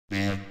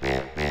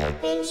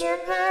Binge or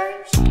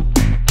Purge?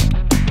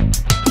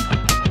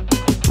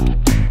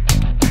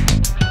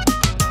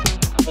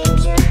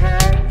 Binge or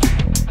Purge?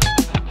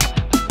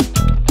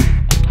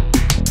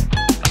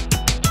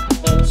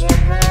 Binge or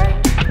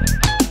Purge?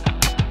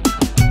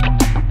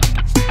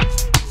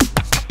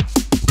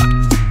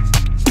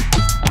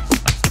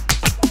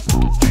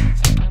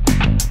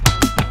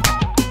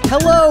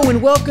 Hello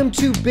and welcome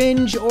to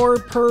Binge or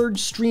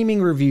Purge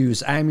streaming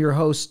reviews. I'm your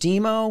host,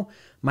 Dimo.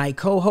 My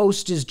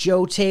co-host is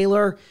Joe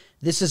Taylor.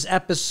 This is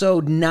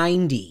episode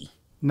 90.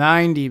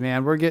 90,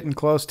 man. We're getting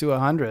close to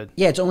 100.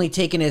 Yeah, it's only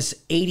taken us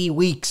 80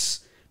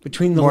 weeks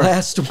between the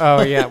last one.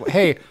 Oh, yeah.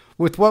 Hey,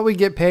 with what we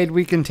get paid,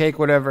 we can take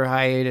whatever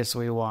hiatus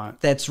we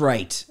want. That's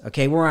right.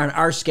 Okay, we're on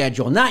our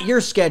schedule, not your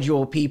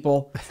schedule,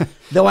 people.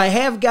 Though I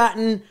have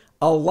gotten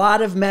a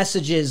lot of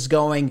messages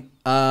going,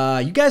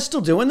 you guys still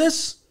doing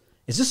this?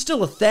 Is this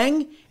still a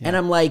thing? Yeah. And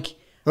I'm like...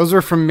 Those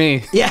are from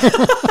me. Yeah.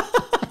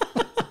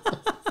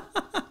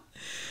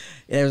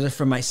 Those are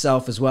from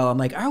myself as well. I'm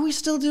like, are we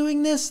still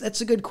doing this? That's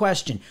a good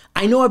question.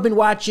 I know I've been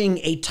watching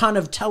a ton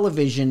of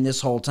television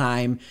this whole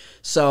time,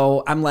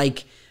 so I'm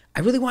like, I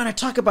really want to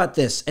talk about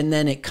this. And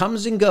then it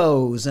comes and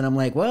goes, and I'm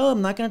like, well,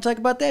 I'm not going to talk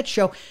about that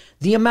show.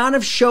 The amount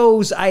of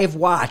shows I have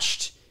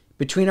watched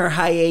between our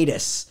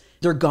hiatus,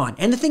 they're gone.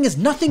 And the thing is,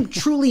 nothing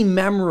truly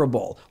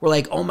memorable. We're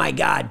like, oh my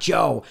God,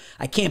 Joe,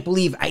 I can't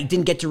believe I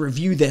didn't get to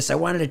review this. I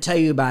wanted to tell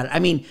you about it. I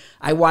mean,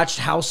 I watched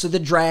House of the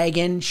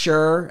Dragon,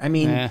 sure. I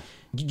mean,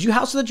 did you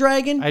House of the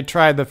Dragon? I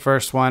tried the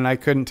first one. I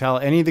couldn't tell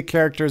any of the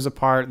characters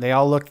apart. They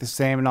all look the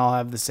same and all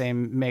have the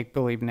same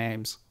make-believe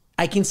names.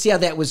 I can see how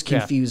that was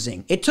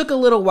confusing. Yeah. It took a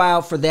little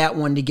while for that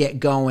one to get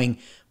going,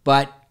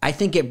 but I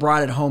think it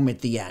brought it home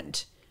at the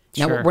end.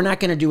 Now, we're not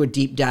going to do a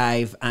deep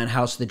dive on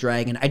House of the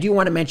Dragon. I do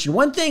want to mention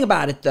one thing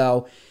about it,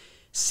 though.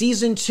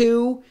 Season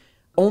 2,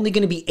 only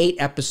going to be 8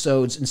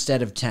 episodes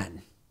instead of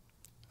 10.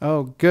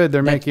 Oh, good.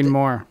 They're making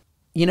more.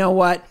 You know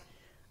what?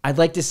 I'd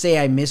like to say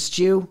I missed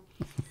you,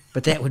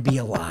 but that would be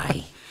a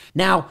lie.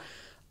 Now,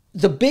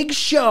 the big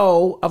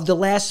show of the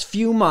last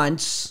few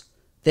months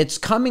that's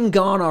come and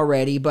gone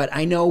already, but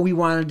I know we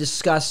want to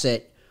discuss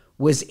it,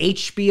 was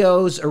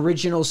HBO's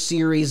original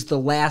series, The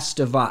Last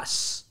of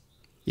Us.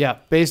 Yeah,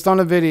 based on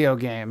a video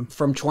game.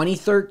 From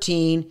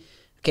 2013,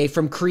 okay,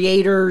 from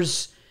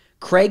creators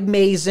Craig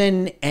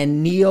Mazin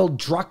and Neil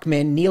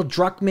Druckmann. Neil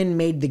Druckmann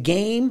made the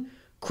game.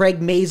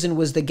 Craig Mazin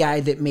was the guy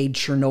that made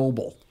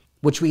Chernobyl,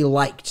 which we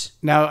liked.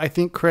 Now, I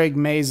think Craig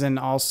Mazin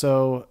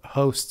also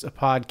hosts a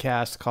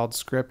podcast called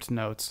Script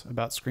Notes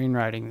about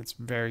screenwriting that's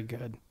very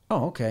good.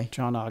 Oh, okay.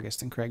 John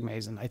August and Craig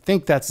Mazin. I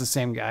think that's the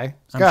same guy.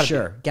 I'm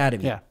sure. Gotta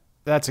be. Yeah.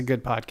 That's a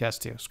good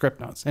podcast, too.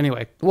 Script Notes.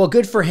 Anyway. Well,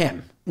 good for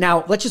him.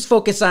 Now, let's just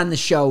focus on the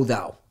show,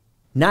 though.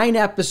 9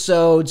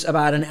 episodes,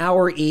 about an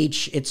hour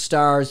each. It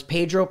stars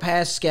Pedro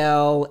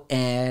Pascal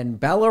and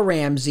Bella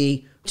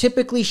Ramsey.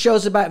 Typically,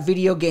 shows about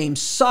video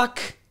games suck.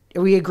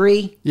 Do we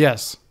agree?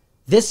 Yes.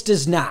 This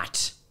does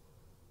not.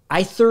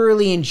 I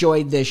thoroughly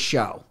enjoyed this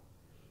show.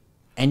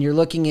 And you're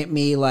looking at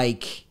me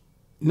like...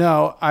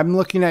 No, I'm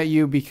looking at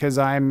you because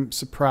I'm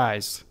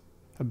surprised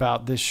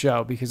about this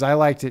show because I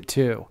liked it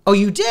too. Oh,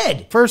 you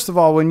did? First of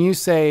all, when you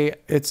say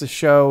it's a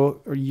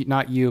show, or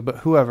not you, but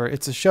whoever,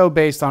 it's a show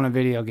based on a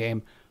video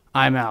game,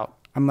 I'm out.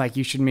 I'm like,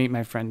 you should meet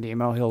my friend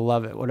Dimo. He'll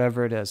love it,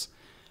 whatever it is.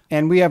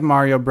 And we have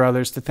Mario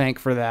Brothers to thank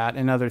for that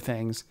and other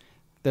things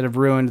that have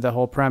ruined the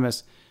whole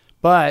premise.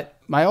 But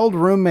my old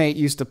roommate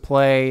used to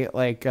play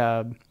like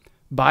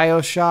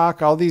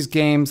BioShock, all these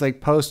games, like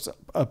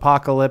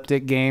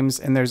post-apocalyptic games,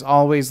 and there's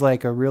always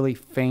like a really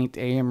faint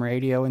AM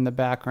radio in the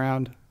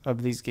background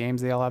of these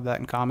games. They all have that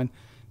in common.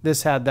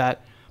 This had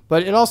that,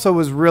 but it also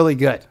was really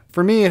good.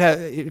 For me,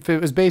 if it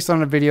was based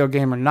on a video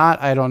game or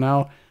not, I don't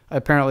know.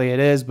 Apparently it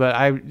is, but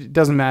it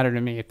doesn't matter to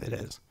me if it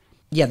is.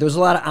 Yeah, there's a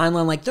lot of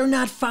online, like, they're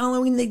not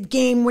following the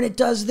game when it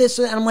does this.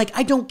 And I'm like,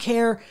 I don't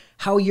care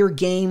how your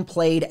game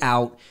played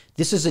out.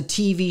 This is a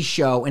TV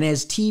show, and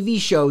as TV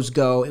shows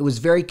go, it was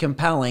very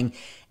compelling.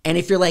 And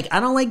if you're like, I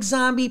don't like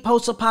zombie,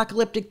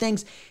 post-apocalyptic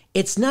things,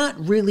 it's not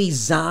really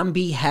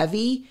zombie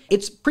heavy.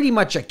 It's pretty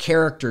much a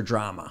character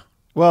drama.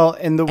 Well,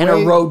 and a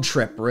road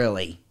trip,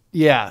 really.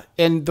 Yeah,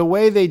 and the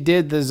way they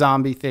did the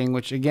zombie thing,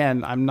 which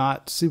again, I'm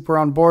not super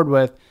on board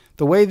with,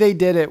 the way they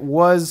did it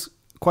was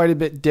quite a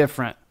bit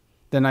different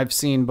than I've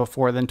seen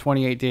before, than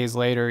 28 Days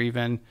Later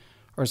even,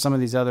 or some of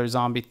these other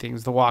zombie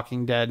things, The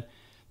Walking Dead.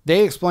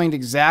 They explained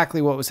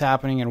exactly what was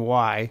happening and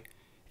why,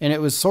 and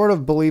it was sort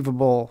of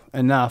believable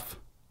enough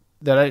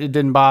that it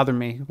didn't bother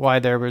me why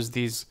there was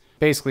these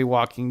basically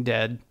Walking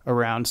Dead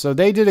around. So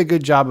they did a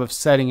good job of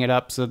setting it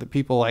up so that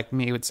people like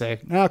me would say,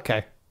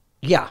 okay.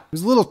 Yeah. It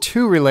was a little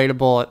too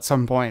relatable at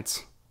some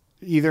points,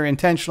 either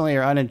intentionally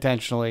or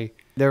unintentionally.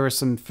 There was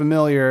some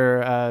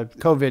familiar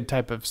COVID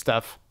type of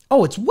stuff.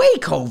 Oh, it's way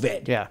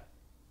COVID. Yeah.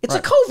 It's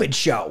a COVID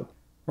show,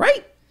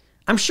 right?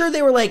 I'm sure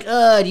they were like,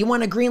 do you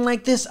want a green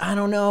like this? I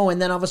don't know.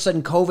 And then all of a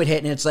sudden COVID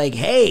hit and it's like,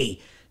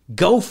 hey,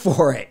 go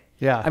for it.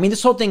 Yeah. I mean,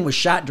 this whole thing was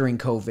shot during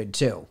COVID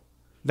too.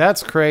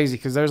 That's crazy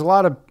because there's a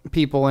lot of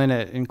people in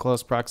it in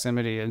close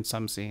proximity in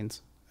some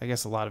scenes. I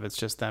guess a lot of it's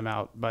just them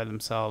out by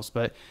themselves.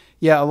 But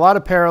yeah, a lot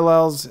of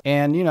parallels.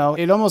 And, you know,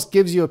 it almost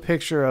gives you a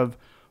picture of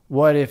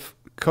what if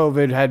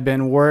COVID had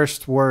been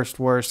worst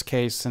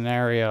case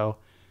scenario.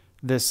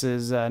 This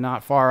is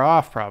not far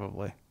off,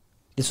 probably.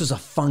 This was a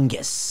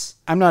fungus.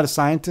 I'm not a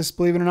scientist,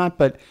 believe it or not,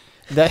 but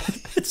that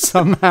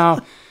somehow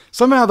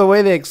the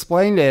way they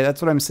explained it,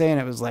 that's what I'm saying.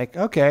 It was like,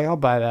 okay, I'll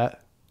buy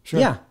that. Sure.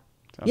 Yeah.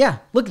 Yeah.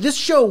 Look, this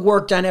show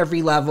worked on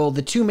every level.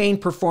 The two main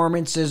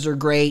performances are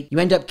great. You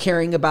end up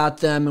caring about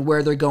them and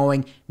where they're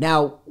going.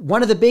 Now,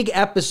 one of the big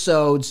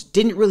episodes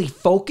didn't really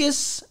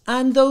focus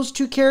on those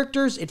two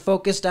characters. It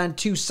focused on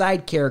two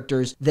side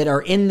characters that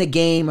are in the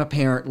game,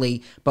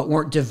 apparently, but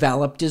weren't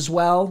developed as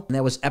well. And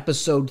that was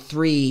episode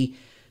 3,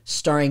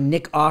 starring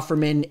Nick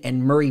Offerman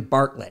and Murray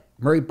Bartlett.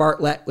 Murray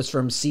Bartlett was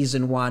from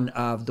season 1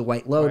 of The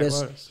White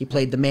Lotus. He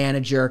played the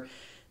manager.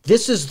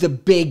 This is the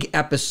big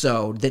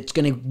episode that's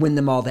going to win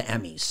them all the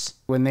Emmys.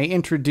 When they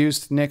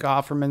introduced Nick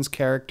Offerman's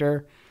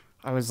character,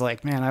 I was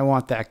like, man, I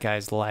want that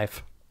guy's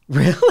life.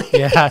 Really?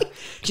 Yeah.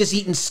 Just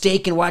eating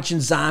steak and watching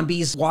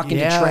zombies walk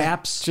into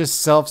traps.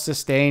 Just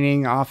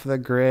self-sustaining, off the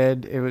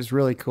grid. It was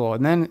really cool.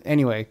 And then,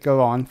 anyway, go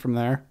on from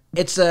there.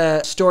 It's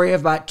a story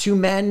about two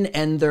men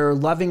and their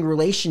loving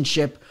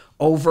relationship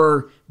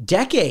over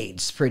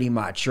decades, pretty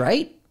much,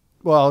 right?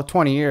 Well,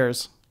 20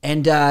 years.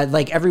 And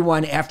like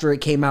everyone after it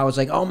came out was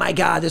like, oh my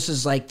God, this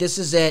is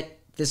it.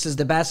 This is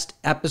the best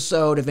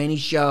episode of any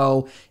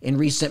show in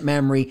recent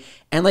memory.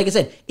 And like I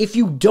said, if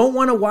you don't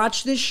want to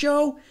watch this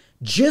show,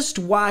 just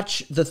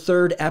watch the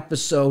 3rd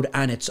episode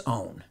on its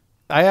own.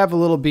 I have a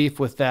little beef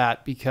with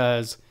that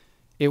because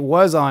it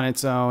was on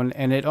its own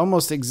and it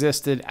almost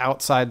existed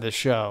outside the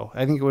show.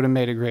 I think it would have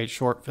made a great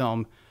short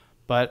film,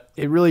 but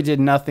it really did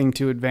nothing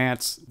to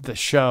advance the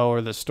show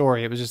or the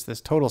story. It was just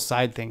this total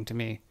side thing to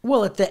me.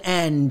 Well, at the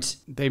end,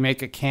 they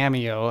make a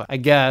cameo. I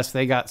guess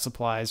they got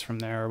supplies from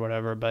there or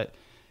whatever, but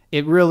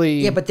it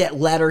really... Yeah, but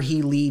that letter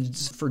he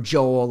leaves for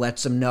Joel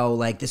lets him know,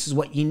 like, this is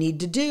what you need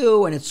to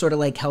do, and it sort of,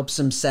 like, helps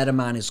him set him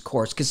on his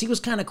course, because he was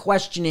kind of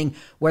questioning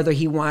whether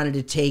he wanted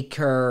to take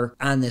her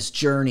on this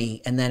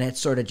journey, and then it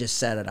sort of just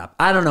set it up.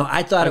 I don't know.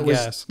 I thought it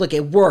was... Look,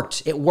 it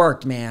worked. It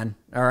worked, man.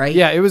 All right?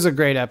 Yeah, it was a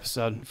great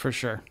episode, for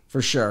sure.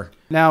 For sure.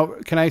 Now,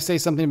 can I say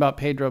something about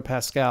Pedro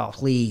Pascal?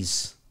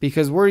 Please.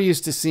 Because we're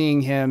used to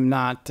seeing him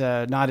not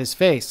his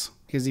face,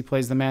 because he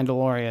plays the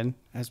Mandalorian,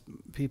 as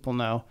people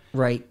know.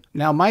 Right.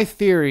 Now, my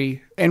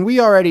theory, and we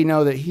already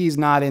know that he's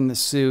not in the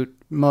suit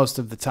most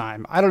of the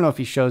time. I don't know if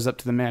he shows up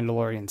to the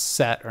Mandalorian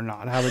set or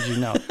not. How would you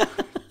know?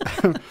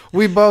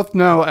 We both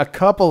know a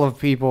couple of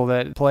people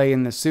that play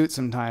in the suit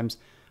sometimes.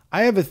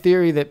 I have a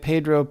theory that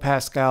Pedro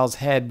Pascal's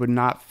head would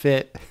not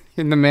fit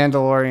in the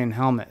Mandalorian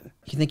helmet.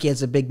 You think he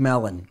has a big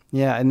melon?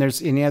 Yeah, and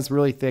he has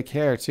really thick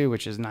hair too,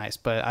 which is nice.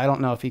 But I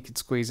don't know if he could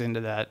squeeze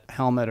into that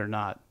helmet or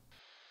not.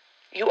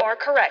 You are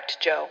correct,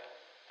 Joe.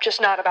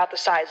 Just not about the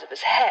size of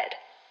his head.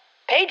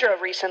 Pedro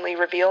recently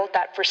revealed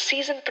that for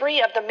season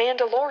 3 of The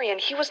Mandalorian,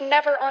 he was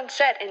never on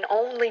set and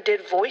only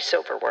did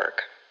voiceover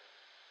work.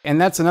 And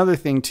that's another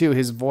thing too.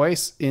 His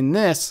voice in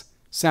this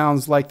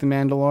sounds like The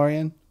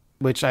Mandalorian,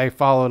 which I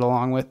followed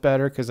along with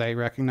better because I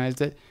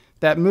recognized it.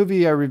 That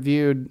movie I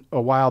reviewed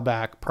a while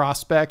back,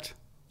 Prospect,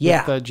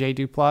 with J.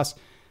 Duplass.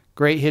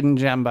 Great hidden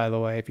gem, by the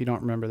way, if you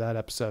don't remember that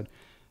episode.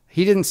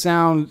 He didn't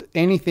sound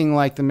anything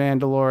like The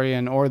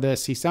Mandalorian or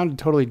this. He sounded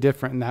totally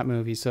different in that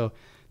movie. So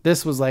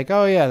this was like,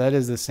 oh yeah, that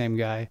is the same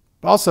guy.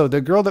 Also,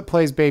 the girl that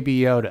plays Baby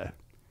Yoda.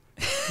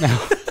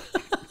 Now,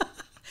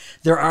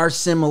 there are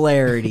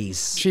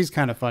similarities. She's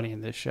kind of funny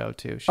in this show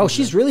too.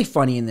 She's really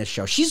funny in this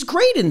show. She's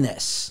great in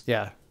this.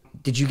 Yeah.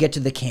 Did you get to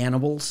the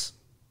cannibals?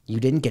 You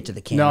didn't get to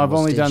the cannibals. No, I've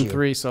only done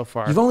 3 so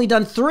far. You've only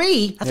done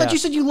 3? I thought you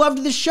said you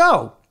loved this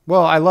show.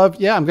 Well,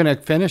 I'm going to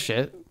finish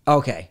it.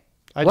 Okay.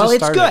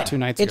 It's good. 2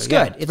 nights ago. It's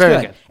good. Yeah, it's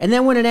very good. And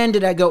then when it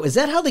ended, I go, is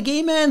that how the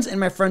game ends? And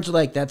my friends were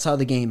like, that's how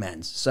the game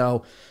ends.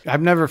 So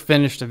I've never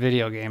finished a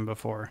video game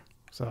before,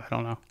 so I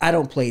don't know. I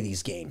don't play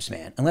these games,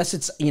 man. Unless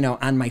it's,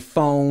 on my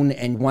phone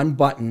and one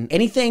button.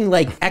 Anything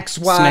like X,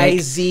 Y,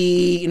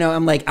 Z,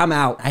 I'm like, I'm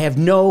out. I have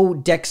no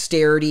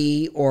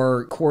dexterity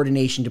or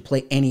coordination to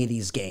play any of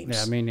these games.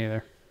 Yeah, me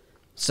neither.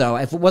 So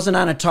if it wasn't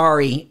on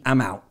Atari,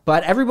 I'm out.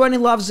 But everybody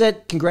loves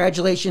it.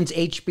 Congratulations,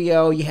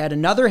 HBO. You had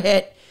another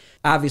hit.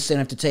 Obviously, I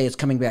have to tell you, it's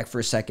coming back for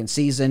a second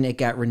season. It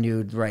got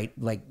renewed right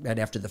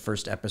after the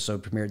first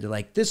episode premiered. They're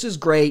like, this is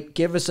great.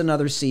 Give us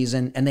another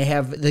season. And they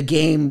have the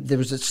game. There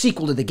was a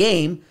sequel to the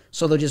game,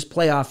 so they'll just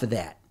play off of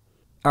that.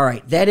 All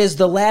right, that is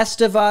The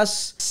Last of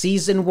Us,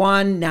 Season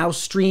 1, now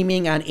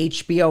streaming on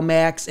HBO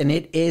Max, and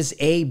it is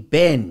a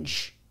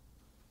binge.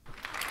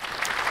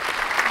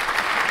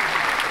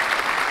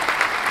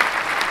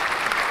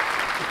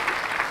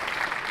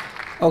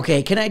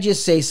 Okay, can I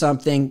just say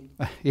something?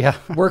 Yeah.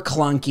 We're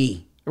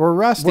clunky. We're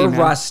rusty, We're man.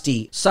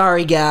 rusty.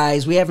 Sorry,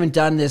 guys. We haven't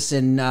done this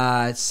in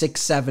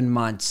 6-7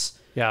 months.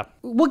 Yeah.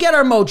 We'll get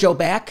our mojo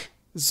back.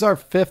 This is our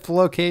 5th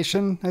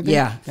location, I think.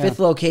 Yeah, 5th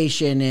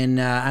location in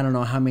I don't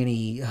know how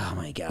many. Oh,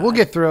 my God. We'll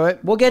get through it.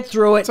 We'll get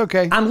through it. It's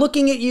okay. I'm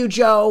looking at you,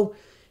 Joe.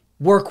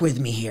 Work with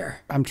me here.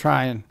 I'm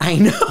trying. I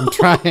know. I'm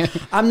trying.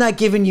 I'm not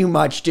giving you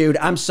much, dude.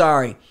 I'm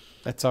sorry.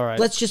 That's all right.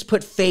 Let's just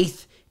put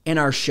faith in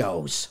our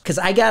shows. Because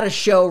I got a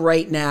show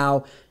right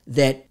now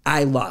that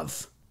I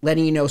love.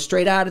 Letting you know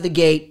straight out of the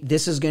gate,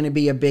 this is going to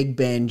be a big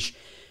binge.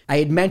 I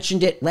had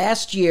mentioned it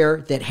last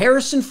year that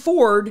Harrison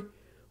Ford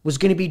was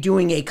going to be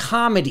doing a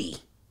comedy.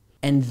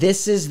 And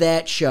this is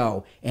that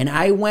show. And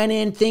I went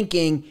in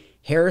thinking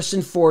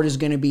Harrison Ford is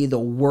going to be the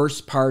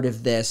worst part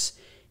of this.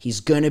 He's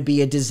going to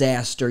be a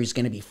disaster. He's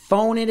going to be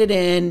phoning it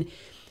in.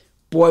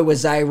 Boy,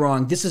 was I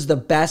wrong. This is the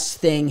best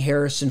thing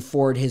Harrison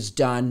Ford has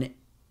done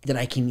that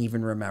I can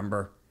even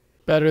remember.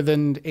 Better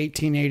than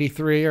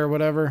 1883 or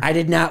whatever? I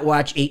did not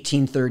watch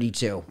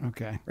 1832.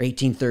 Okay. Or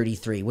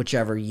 1833,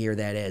 whichever year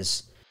that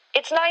is.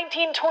 It's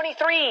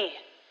 1923.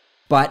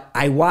 But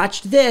I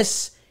watched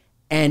this,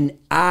 and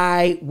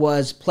I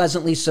was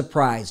pleasantly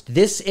surprised.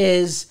 This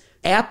is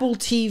Apple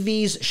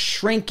TV's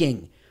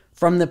shrinking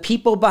from the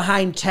people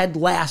behind Ted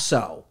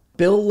Lasso,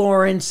 Bill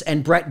Lawrence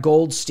and Brett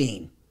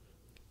Goldstein.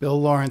 Bill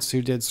Lawrence,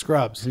 who did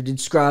Scrubs. Who did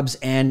Scrubs,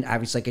 and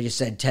obviously, like I just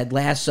said, Ted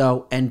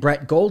Lasso, and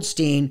Brett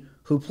Goldstein,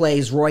 who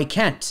plays Roy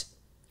Kent.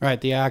 Right,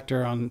 the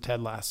actor on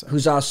Ted Lasso.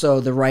 Who's also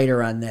the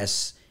writer on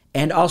this.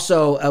 And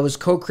also, it was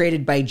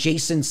co-created by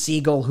Jason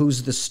Segel,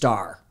 who's the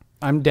star.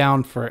 I'm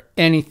down for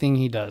anything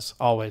he does,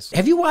 always.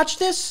 Have you watched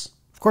this?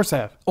 Of course I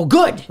have. Oh,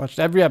 good. Watched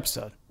every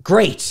episode.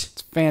 Great.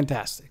 It's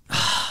fantastic.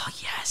 Oh,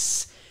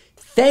 yes.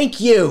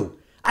 Thank you.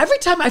 Every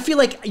time I feel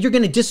like you're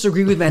going to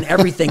disagree with me on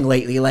everything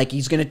lately. Like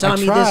he's going to tell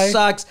me this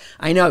sucks.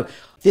 I know.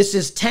 This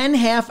is 10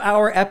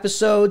 half-hour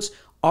episodes,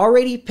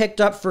 already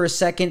picked up for a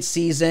second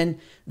season.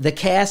 The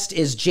cast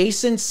is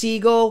Jason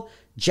Segel,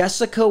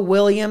 Jessica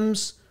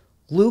Williams,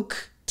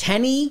 Luke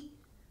Tenney,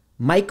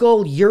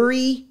 Michael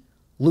Urie,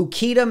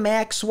 Lukita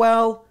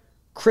Maxwell,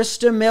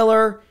 Krista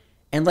Miller,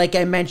 and like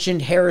I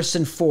mentioned,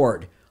 Harrison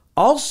Ford.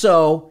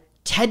 Also,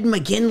 Ted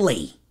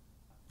McGinley.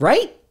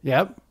 Right?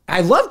 Yep.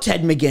 I love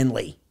Ted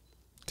McGinley.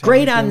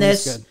 Great on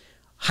McGinley's this. good.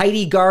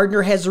 Heidi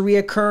Gardner has a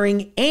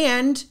reoccurring,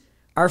 and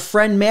our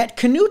friend Matt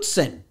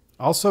Knutson.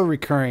 Also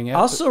recurring. Yep.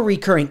 Also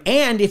recurring.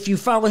 And if you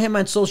follow him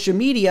on social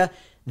media,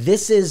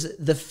 this is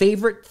the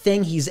favorite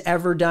thing he's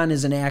ever done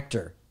as an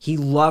actor. He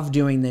loved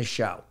doing this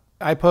show.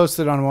 I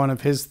posted on one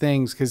of his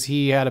things because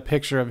he had a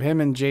picture of him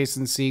and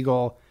Jason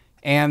Segel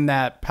and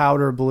that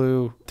powder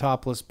blue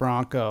topless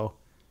Bronco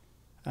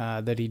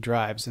that he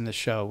drives in the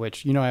show,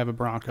 which, you know, I have a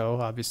Bronco,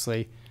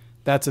 obviously.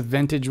 That's a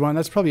vintage one.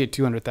 That's probably a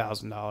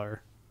 $200,000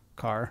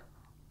 car.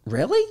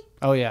 Really?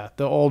 Oh, yeah.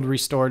 The old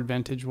restored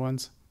vintage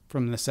ones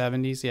from the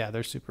 70s. Yeah,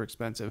 they're super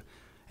expensive.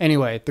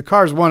 Anyway, the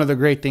car's one of the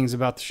great things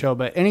about the show,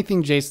 but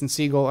anything Jason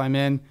Segel I'm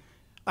in.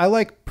 I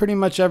like pretty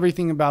much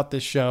everything about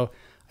this show.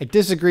 I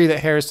disagree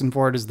that Harrison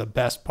Ford is the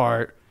best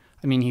part.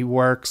 I mean, he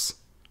works.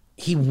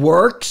 He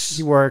works?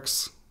 He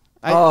works.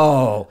 I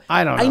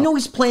don't know. I know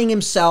he's playing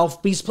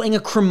himself, but he's playing a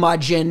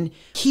curmudgeon.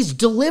 He's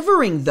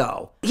delivering,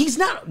 though. He's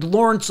not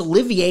Laurence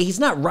Olivier.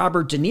 He's not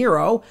Robert De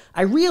Niro.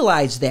 I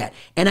realize that.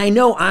 And I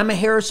know I'm a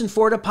Harrison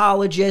Ford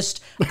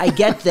apologist. I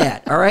get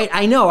that. All right?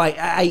 I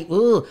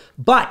know.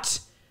 But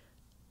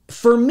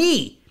for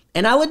me,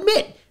 and I'll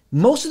admit,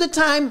 most of the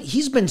time,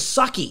 he's been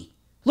sucky.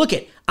 Look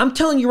I'm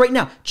telling you right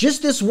now,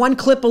 just this one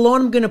clip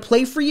alone I'm going to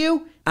play for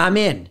you, I'm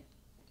in.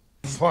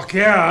 Fuck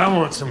yeah, I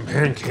want some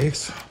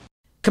pancakes.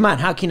 Come on,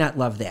 how can you not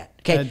love that?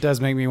 Okay, That does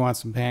make me want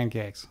some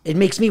pancakes. it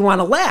makes me want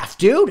to laugh,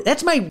 dude.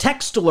 That's my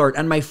text alert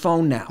on my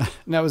phone now.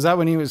 Now, was that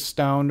when he was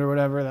stoned or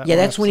whatever? Yeah,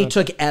 that's when he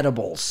took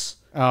edibles.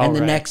 Oh, and the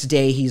right. next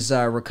day he's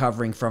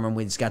recovering from them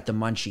when he's got the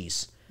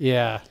munchies.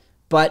 Yeah.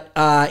 But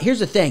here's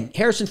the thing.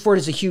 Harrison Ford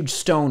is a huge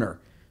stoner.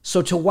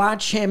 So to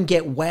watch him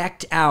get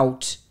whacked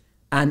out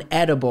on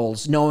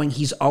edibles, knowing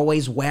he's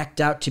always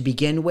whacked out to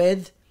begin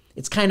with,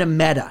 it's kind of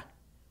meta.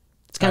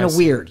 It's kind of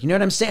weird. You know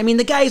what I'm saying? I mean,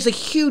 the guy is a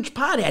huge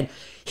pothead.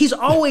 He's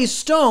always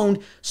stoned,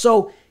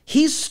 so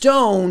he's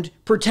stoned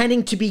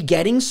pretending to be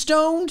getting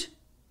stoned.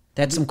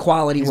 That's some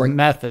quality work.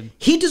 Method.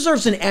 He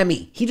deserves an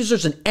Emmy. He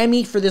deserves an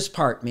Emmy for this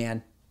part,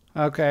 man.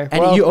 Okay.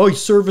 And Well,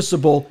 he's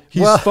serviceable.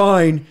 He's Well-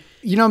 fine.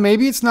 you know,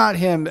 maybe it's not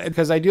him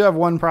because I do have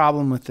one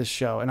problem with this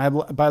show.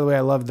 And by the way,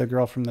 I love the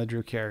girl from the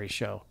Drew Carey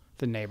show,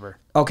 The Neighbor.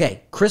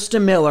 Okay,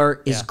 Krista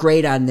Miller is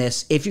great on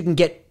this if you can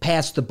get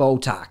past the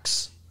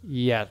Botox.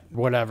 Yeah,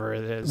 whatever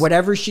it is.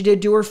 Whatever she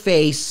did to her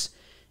face,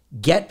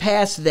 get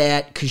past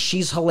that because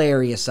she's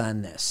hilarious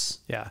on this.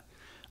 Yeah.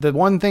 The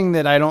one thing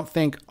that I don't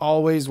think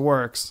always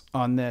works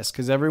on this,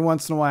 because every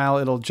once in a while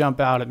it'll jump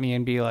out at me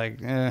and be like,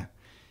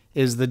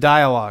 is the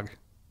dialogue.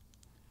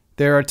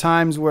 There are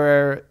times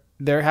where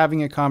they're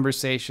having a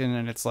conversation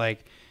and it's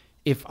like,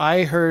 if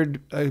I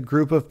heard a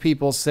group of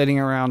people sitting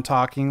around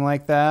talking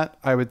like that,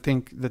 I would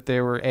think that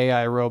they were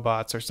AI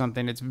robots or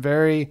something. It's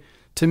very,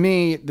 to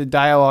me, the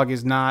dialogue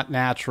is not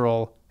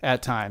natural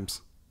at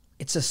times.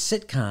 It's a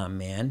sitcom,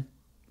 man.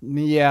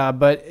 Yeah,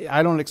 but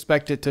I don't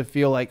expect it to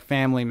feel like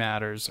Family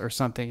Matters or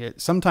something.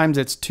 Sometimes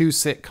it's too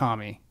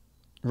sitcom-y.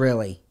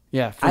 Really.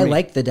 Yeah, for I me.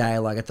 liked the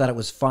dialogue. I thought it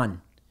was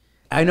fun.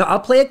 I know. I'll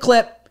play a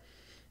clip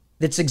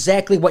that's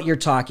exactly what you're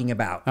talking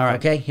about. All right.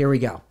 Okay, here we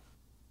go.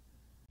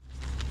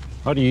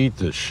 How do you eat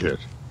this shit?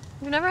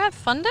 You've never had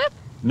Fun Dip?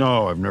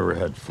 No, I've never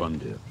had Fun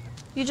Dip.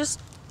 You just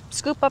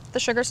scoop up the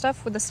sugar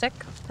stuff with a stick,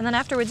 and then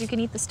afterwards you can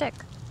eat the stick.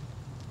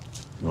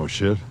 No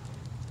shit?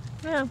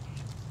 Yeah.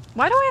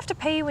 Why do I have to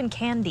pay you in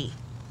candy?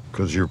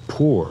 'Cause you're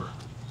poor,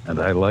 and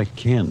I like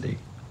candy.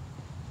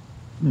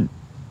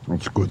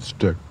 That's a good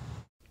stick.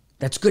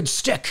 That's good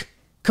stick.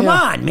 Come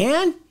Yeah. on,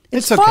 man.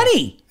 It's okay.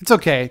 funny. It's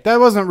okay. That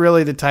wasn't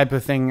really the type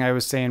of thing I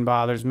was saying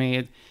bothers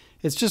me.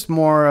 It's just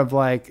more of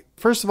like,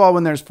 first of all,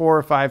 when there's 4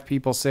 or 5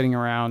 people sitting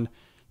around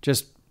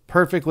just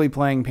perfectly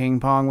playing ping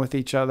pong with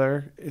each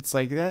other, it's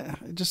like that.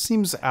 It just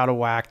seems out of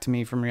whack to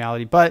me from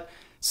reality. But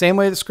same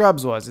way the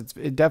Scrubs was.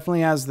 It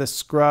definitely has the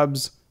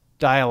Scrubs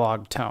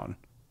dialogue tone.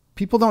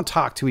 People don't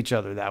talk to each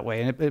other that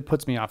way, and it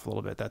puts me off a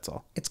little bit. That's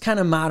all. It's kind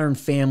of Modern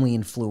Family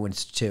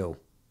influenced too.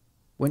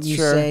 Wouldn't you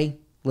Sure. say?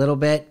 A little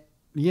bit?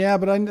 Yeah,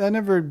 but I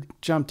never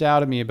jumped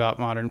out at me about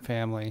Modern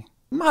Family.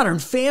 Modern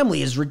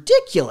Family is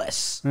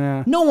ridiculous.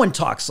 Yeah. No one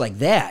talks like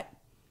that.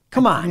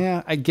 Come on.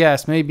 Yeah, I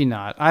guess. Maybe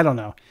not. I don't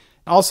know.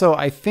 Also,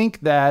 I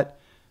think that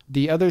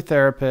the other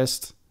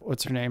therapist,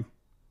 what's her name?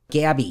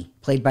 Gabby,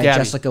 played by Gabby.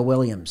 Jessica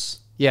Williams.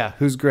 Yeah,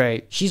 who's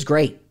great. She's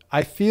great.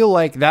 I feel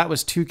like that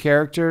was 2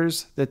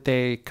 characters that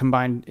they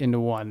combined into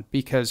one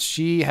because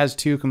she has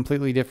 2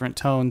 completely different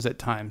tones at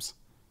times.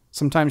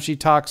 Sometimes she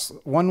talks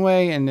one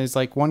way and is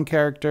like one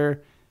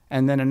character,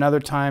 and then another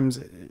times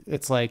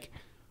it's like,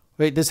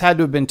 wait, this had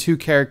to have been 2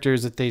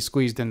 characters that they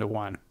squeezed into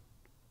one.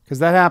 Because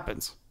that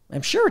happens.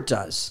 I'm sure it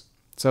does.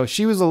 So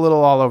she was a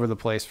little all over the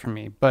place for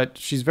me, but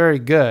she's very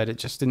good. It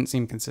just didn't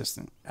seem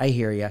consistent. I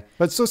hear you.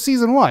 But so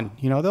season 1,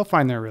 they'll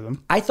find their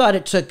rhythm. I thought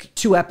it took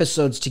 2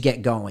 episodes to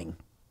get going.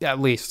 Yeah, at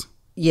least.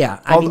 Yeah.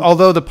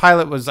 Although the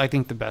pilot was, I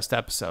think, the best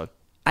episode.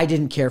 I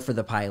didn't care for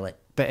the pilot.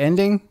 The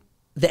ending?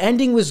 The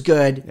ending was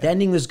good. Yeah. The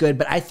ending was good,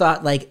 but I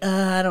thought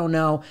I don't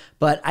know.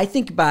 But I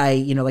think by,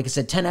 like I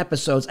said, 10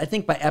 episodes, I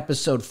think by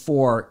episode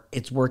 4,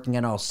 it's working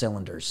on all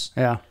cylinders.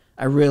 Yeah.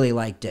 I really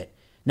liked it.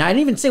 Now, I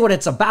didn't even say what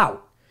it's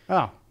about.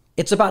 Oh.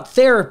 It's about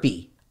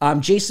therapy.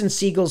 Jason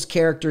Segel's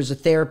character is a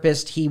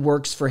therapist. He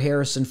works for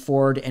Harrison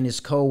Ford, and his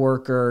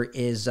coworker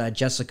is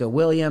Jessica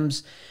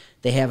Williams.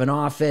 They have an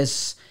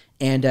office,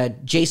 and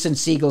Jason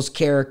Segel's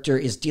character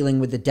is dealing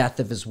with the death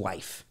of his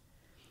wife.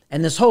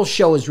 And this whole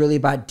show is really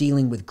about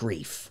dealing with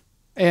grief.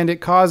 And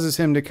it causes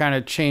him to kind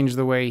of change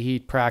the way he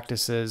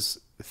practices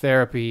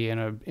therapy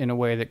in a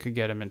way that could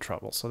get him in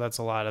trouble. So that's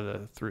a lot of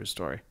the through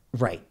story.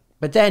 Right.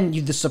 But then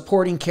the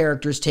supporting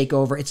characters take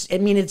over.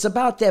 It's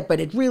about that, but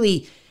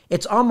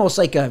it's almost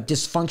like a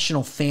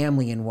dysfunctional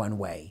family in one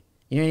way.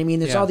 You know what I mean?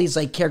 There's all these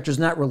like characters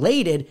not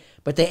related,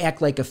 but they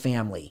act like a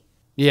family.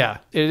 Yeah,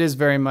 it is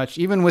very much,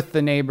 even with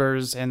the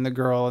neighbors and the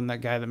girl and the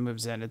guy that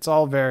moves in, it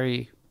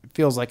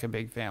feels like a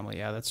big family.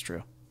 Yeah, that's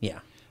true.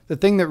 Yeah. The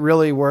thing that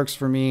really works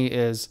for me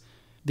is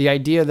the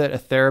idea that a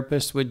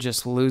therapist would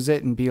just lose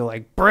it and be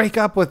like, break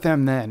up with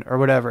them then, or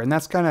whatever. And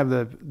that's kind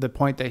of the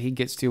point that he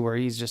gets to where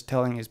he's just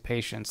telling his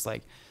patients,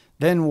 like,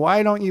 then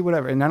why don't you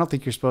whatever? And I don't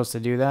think you're supposed to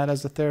do that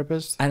as a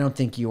therapist. I don't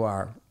think you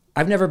are.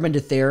 I've never been to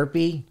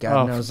therapy.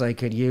 God knows I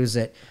could use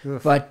it.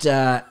 Oof. But,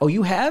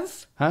 you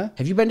have? Huh?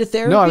 Have you been to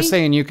therapy? No, I was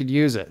saying you could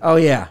use it. Oh,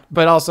 yeah.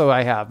 But also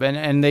I have.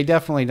 And they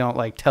definitely don't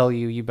like tell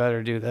you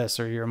better do this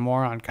or you're a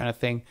moron kind of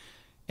thing.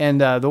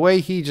 And the way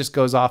he just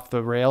goes off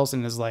the rails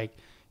and is like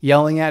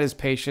yelling at his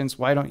patients,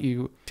 why don't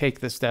you take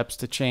the steps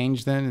to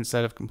change then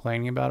instead of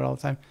complaining about it all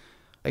the time?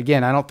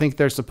 Again, I don't think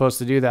they're supposed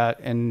to do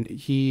that. And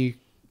he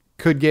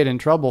could get in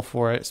trouble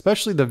for it,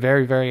 especially the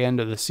very, very end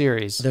of the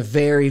series. The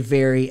very,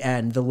 very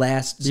end. The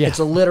last, It's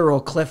a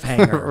literal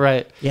cliffhanger.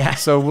 Right. Yeah.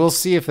 So we'll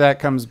see if that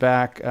comes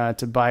back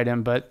to bite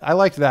him. But I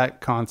liked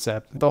that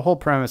concept. The whole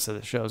premise of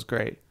the show is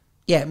great.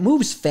 Yeah, it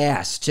moves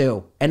fast,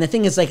 too. And the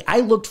thing is, I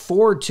looked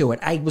forward to it.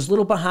 I was a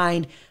little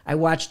behind. I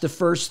watched the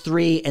first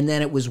 3, and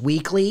then it was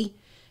weekly.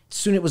 As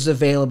soon as it was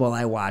available,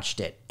 I watched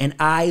it. And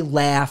I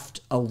laughed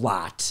a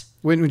lot.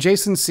 When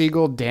Jason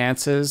Segel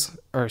dances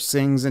or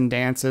sings and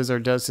dances or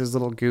does his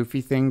little goofy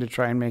thing to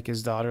try and make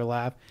his daughter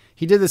laugh,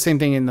 he did the same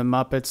thing in the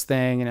Muppets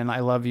thing and in I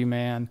Love You,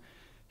 Man.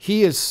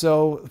 He is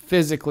so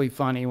physically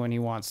funny when he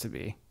wants to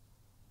be.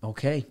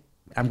 Okay.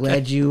 I'm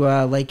glad you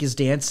like his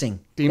dancing.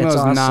 Dimo's That's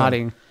awesome.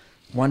 nodding.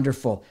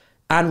 Wonderful.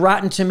 On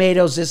Rotten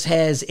Tomatoes, this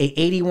has a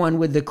 81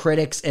 with the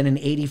critics and an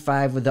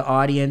 85 with the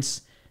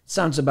audience.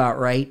 Sounds about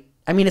right.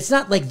 I mean, it's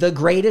not like the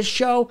greatest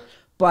show,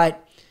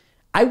 but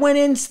I went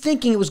in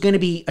thinking it was going to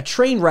be a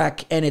train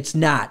wreck, and it's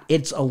not.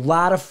 It's a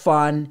lot of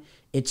fun.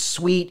 It's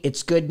sweet.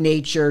 It's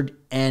good-natured,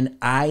 and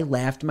I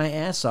laughed my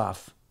ass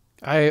off.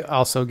 I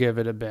also give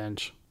it a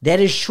binge.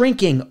 That is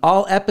Shrinking,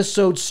 all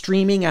episodes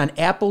streaming on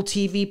Apple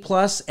TV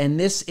Plus, and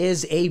this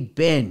is a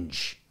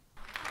binge.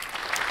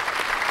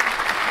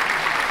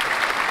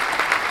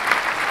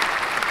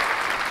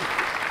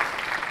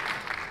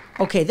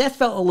 Okay, that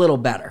felt a little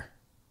better.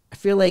 I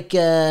feel like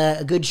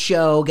a good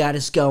show got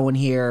us going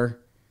here.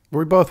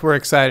 We both were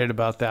excited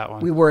about that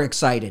one. We were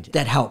excited.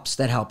 That helps.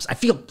 That helps. I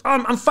feel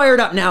I'm fired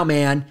up now,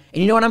 man.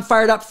 And you know what I'm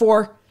fired up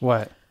for?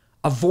 What?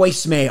 A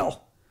voicemail.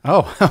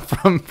 Oh,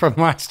 from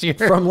last year.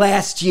 from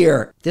last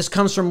year. This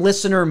comes from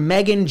listener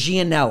Megan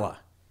Gianella.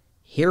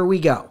 Here we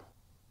go.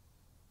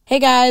 Hey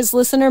guys,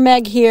 listener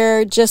Meg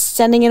here, just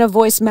sending in a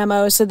voice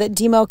memo so that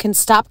Dimo can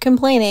stop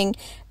complaining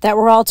that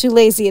we're all too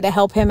lazy to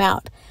help him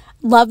out.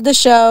 Love the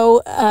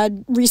show.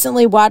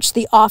 Recently watched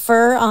The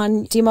Offer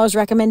on Dimo's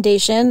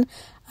recommendation.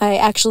 I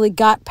actually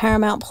got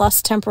Paramount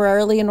Plus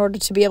temporarily in order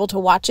to be able to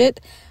watch it,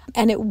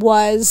 and it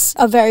was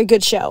a very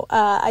good show.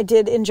 I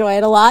did enjoy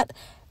it a lot.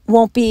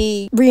 Won't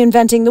be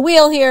reinventing the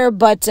wheel here,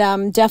 but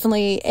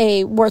definitely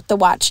a worth the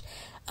watch.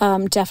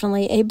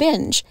 Definitely a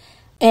binge.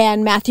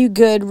 And Matthew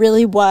Good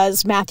really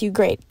was Matthew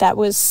Great. That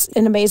was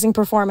an amazing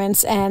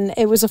performance, and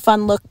it was a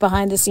fun look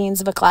behind the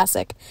scenes of a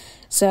classic.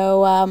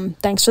 So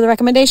thanks for the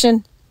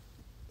recommendation.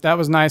 That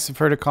was nice of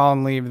her to call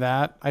and leave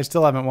that. I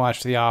still haven't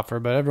watched The Offer,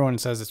 but everyone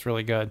says it's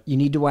really good. You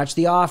need to watch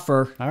The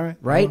Offer. All right.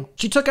 Right?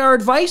 She took our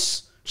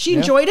advice. She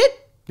enjoyed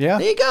it. Yeah.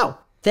 There you go.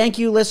 Thank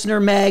you,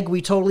 listener Meg.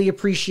 We totally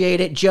appreciate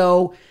it.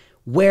 Joe,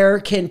 where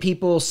can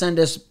people send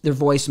us their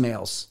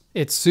voicemails?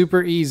 It's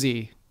super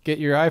easy. Get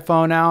your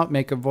iPhone out,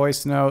 make a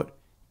voice note,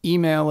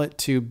 email it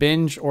to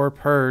binge or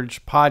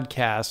purge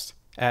podcast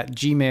at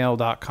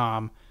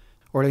gmail.com,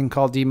 or they can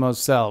call Dimo's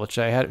cell, which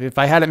if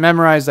I had it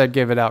memorized, I'd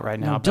give it out right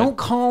now. No, don't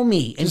call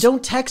me and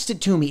don't text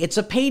it to me. It's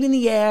a pain in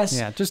the ass.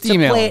 Yeah, just to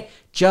email play them. it.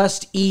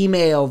 Just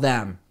email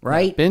them,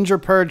 right? Binge or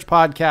purge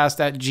podcast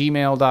at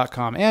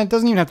gmail.com. And it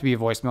doesn't even have to be a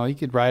voicemail. You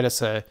could write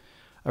us a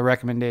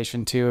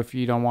recommendation too if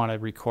you don't want to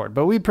record.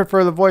 But we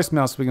prefer the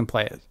voicemail so we can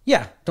play it.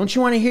 Yeah. Don't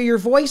you want to hear your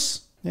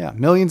voice? Yeah,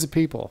 millions of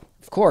people.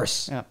 Of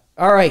course. Yeah.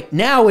 All right,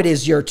 now it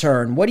is your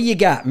turn. What do you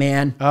got,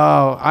 man?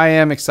 Oh, I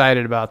am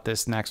excited about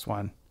this next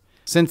one.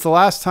 Since the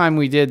last time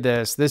we did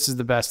this is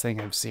the best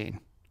thing I've seen.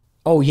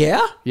 Oh,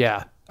 yeah?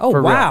 Yeah. Oh,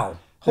 for real. wow.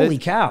 Holy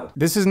cow.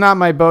 This is not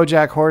my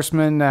BoJack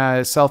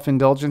Horseman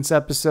self-indulgence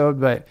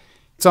episode, but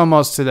it's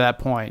almost to that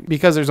point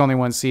because there's only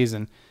one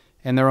season,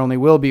 and there only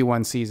will be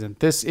one season.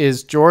 This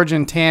is George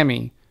and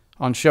Tammy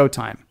on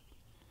Showtime.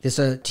 This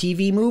a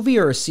TV movie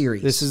or a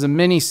series? This is a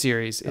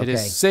mini-series. It Okay.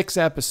 is 6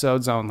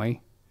 episodes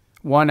only,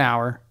 1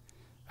 hour.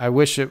 I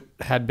wish it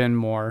had been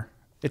more.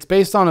 It's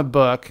based on a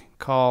book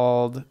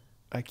called,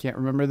 I can't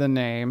remember the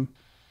name.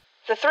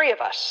 The Three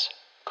of Us,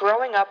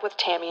 Growing Up with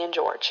Tammy and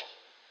George.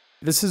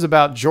 This is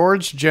about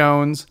George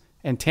Jones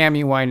and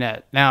Tammy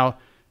Wynette. Now,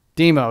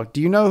 Dimo,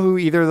 do you know who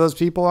either of those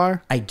people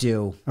are? I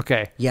do.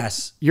 Okay.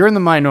 Yes. You're in the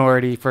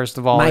minority, first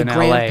of all, My in LA.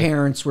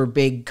 grandparents were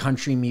big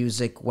country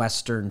music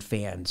Western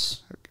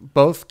fans.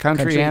 Both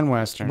country and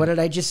Western. What did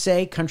I just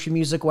say? Country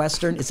music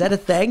Western? Is that a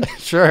thing?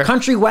 Sure.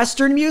 Country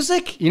Western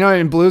music? You know,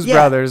 in Blues Yeah,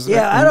 Brothers.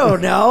 Yeah, I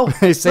don't know.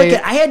 They say-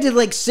 Look, I had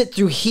to sit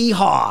through Hee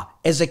Haw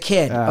as a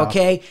kid,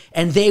 okay?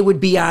 And they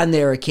would be on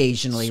there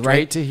occasionally, Straight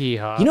right? to Hee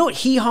Haw. You know what,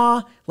 Hee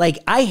Haw?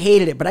 I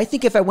hated it, but I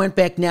think if I went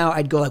back now,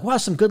 I'd go wow,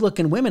 some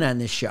good-looking women on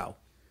this show.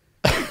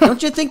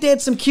 Don't you think they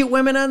had some cute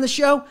women on the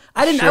show?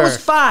 I didn't. I was Sure.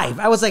 5.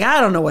 I was I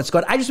don't know what's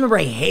going on. I just remember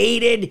I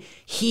hated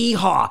Hee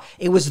Haw.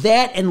 It was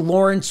that and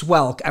Lawrence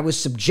Welk I was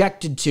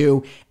subjected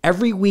to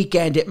every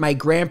weekend at my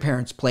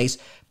grandparents' place.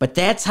 But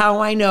that's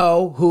how I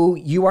know who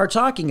you are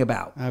talking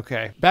about.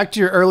 Okay. Back to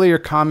your earlier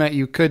comment,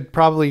 you could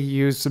probably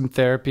use some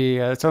therapy.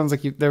 It sounds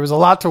like there was a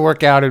lot to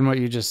work out in what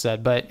you just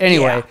said. But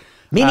anyway. Yeah.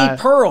 Minnie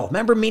Pearl.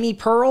 Remember Minnie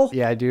Pearl?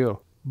 Yeah, I do.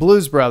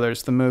 Blues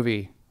Brothers, the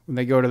movie. When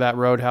they go to that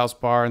Roadhouse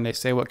bar and they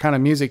say, what kind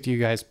of music do you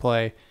guys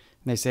play? And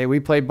they say, we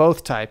play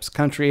both types,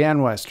 country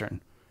and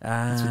Western.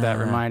 That's what that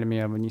reminded me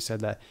of when you said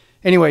that.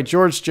 Anyway,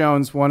 George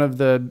Jones, one of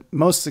the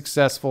most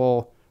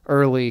successful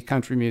early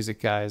country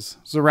music guys.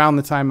 It was around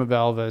the time of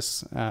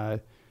Elvis.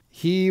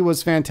 He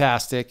was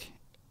fantastic.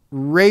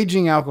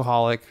 Raging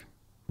alcoholic.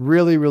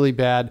 Really, really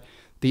bad.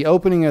 The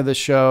opening of the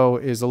show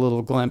is a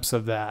little glimpse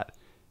of that.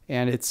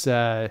 And it's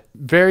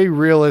very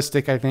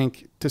realistic, I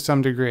think, to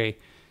some degree.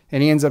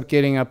 And he ends up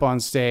getting up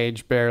on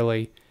stage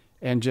barely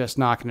and just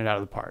knocking it out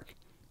of the park.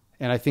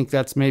 And I think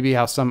that's maybe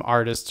how some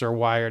artists are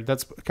wired.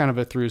 That's kind of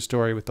a through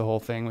story with the whole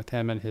thing with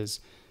him and his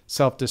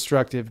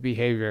self-destructive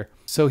behavior.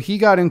 So he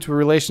got into a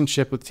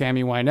relationship with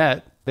Tammy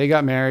Wynette. They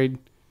got married.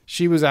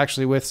 She was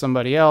actually with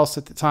somebody else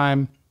at the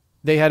time.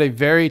 They had a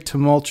very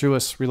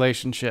tumultuous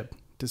relationship,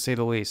 to say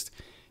the least.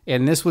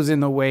 And this was in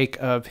the wake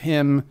of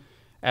him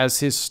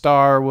as his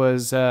star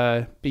was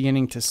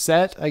beginning to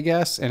set, I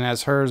guess, and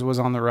as hers was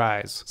on the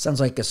rise. Sounds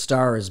like A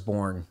Star is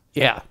Born.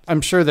 Yeah, I'm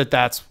sure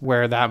that's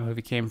where that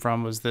movie came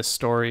from, was this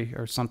story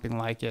or something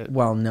like it.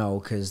 Well, no,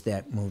 because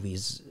that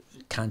movie's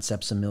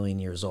concept's a million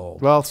years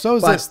old. Well, so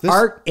is But this.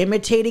 art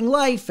imitating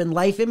life and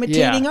life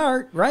imitating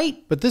art,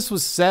 right? But this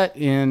was set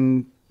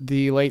in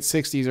the late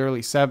 60s,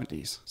 early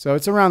 70s. So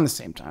it's around the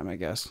same time, I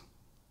guess.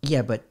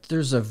 Yeah, but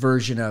there's a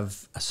version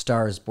of A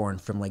Star is Born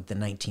from the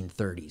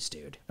 1930s,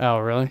 dude. Oh,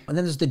 really? And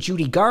then there's the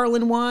Judy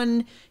Garland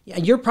one. Yeah,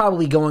 you're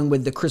probably going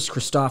with the Chris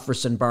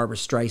Christopherson, Barbara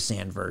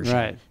Streisand version.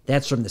 Right.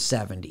 That's from the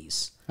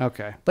 70s.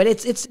 Okay. But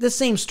it's the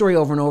same story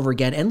over and over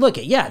again. And look,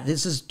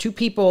 this is two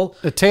people.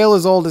 A tale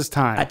as old as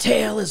time. A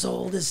tale as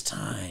old as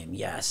time,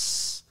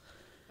 yes.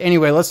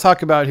 Anyway, let's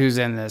talk about who's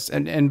in this.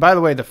 And by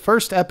the way, the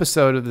first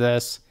episode of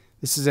this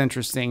This is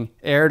interesting.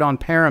 Aired on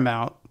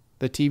Paramount,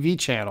 the TV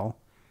channel,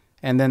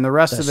 and then the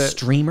rest The of it.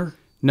 streamer?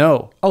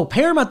 No, Oh,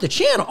 Paramount, the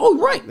channel. Oh,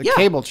 right. the Yeah.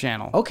 cable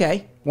channel.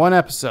 Okay. One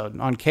episode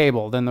on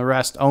cable, then the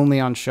rest only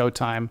on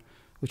Showtime,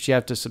 which you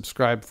have to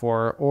subscribe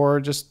for, or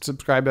just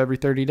subscribe every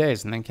 30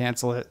 days and then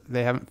cancel it.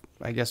 They haven't,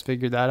 I guess,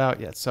 figured that out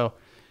yet. So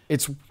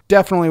it's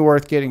definitely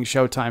worth getting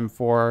Showtime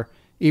for,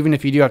 even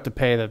if you do have to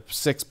pay the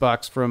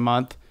 $6 for a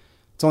month.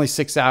 It's only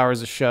 6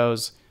 hours of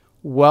shows.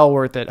 Well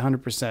worth it,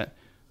 100%.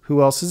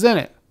 Who else is in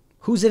it?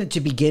 Who's in it to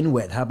begin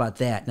with? How about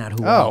that? Not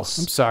who Oh, else.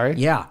 I'm sorry.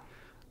 Yeah.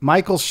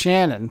 Michael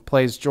Shannon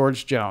plays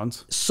George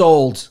Jones.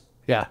 Sold.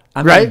 Yeah.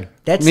 I'm right? in.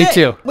 That's Me it.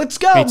 too. Let's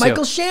go. Me too.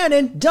 Michael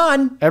Shannon.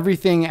 Done.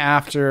 Everything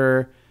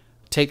after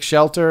Take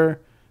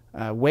Shelter,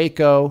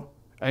 Waco.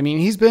 I mean,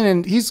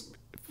 he's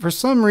for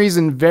some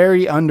reason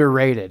very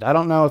underrated. I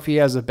don't know if he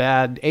has a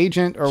bad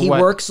agent or He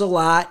what. works a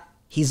lot.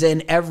 He's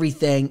in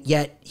everything,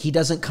 yet he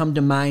doesn't come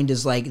to mind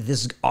as like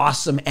this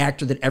awesome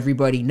actor that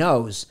everybody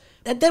knows.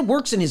 That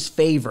works in his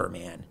favor,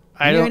 man.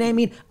 You know what I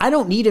mean? I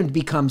don't need him to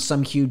become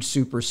some huge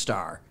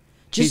superstar.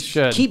 Just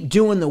should. keep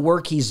doing the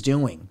work he's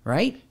doing,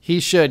 right? He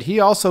should. He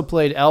also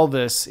played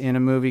Elvis in a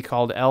movie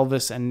called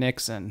Elvis and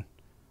Nixon,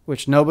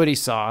 which nobody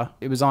saw.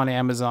 It was on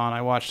Amazon.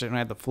 I watched it when I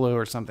had the flu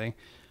or something.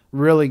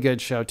 Really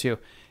good show, too.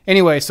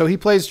 Anyway, so he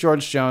plays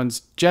George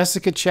Jones.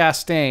 Jessica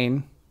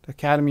Chastain,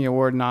 Academy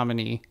Award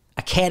nominee,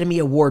 Academy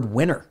Award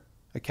winner.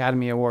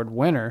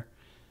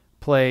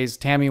 plays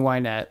Tammy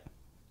Wynette.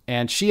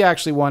 And she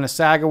actually won a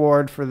SAG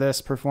Award for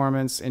this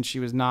performance, and she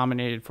was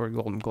nominated for a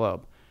Golden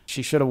Globe.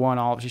 She should have won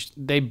all.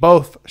 They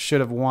both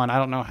should have won. I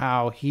don't know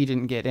how he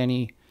didn't get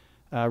any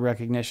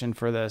recognition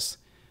for this.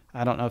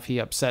 I don't know if he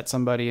upset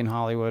somebody in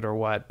Hollywood or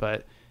what,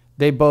 but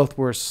they both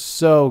were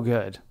so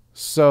good.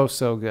 So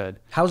good.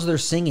 How's their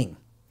singing?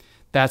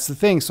 That's the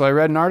thing. So I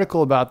read an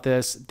article about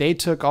this. They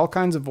took all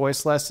kinds of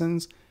voice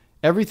lessons.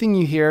 Everything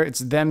you hear, it's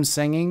them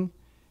singing,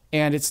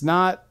 and it's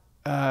not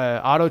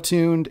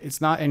auto-tuned.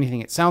 It's not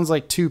anything. It sounds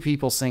like two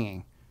people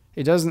singing.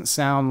 It doesn't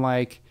sound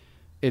like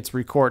it's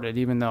recorded,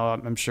 even though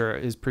I'm sure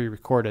it is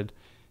pre-recorded.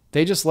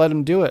 They just let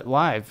them do it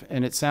live,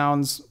 and it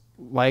sounds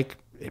like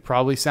it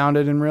probably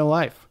sounded in real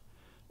life.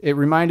 It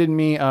reminded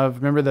me of,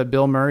 remember the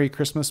Bill Murray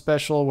Christmas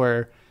special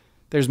where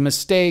there's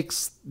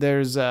mistakes,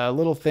 there's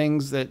little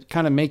things that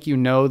kind of make you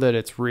know that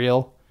it's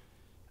real.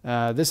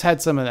 This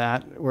had some of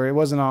that, where it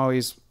wasn't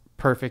always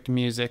perfect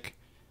music,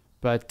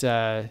 but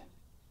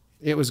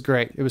it was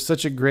great. It was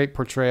such a great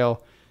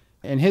portrayal.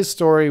 And his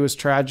story was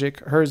tragic.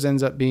 Hers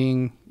ends up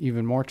being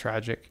even more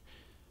tragic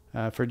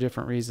for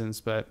different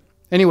reasons. But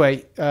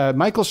anyway,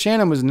 Michael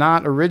Shannon was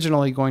not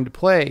originally going to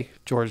play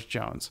George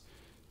Jones.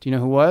 Do you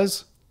know who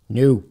was?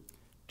 New.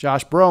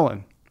 Josh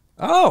Brolin.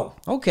 Oh,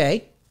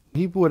 okay.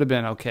 He would have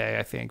been okay,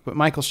 I think. But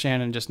Michael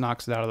Shannon just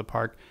knocks it out of the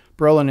park.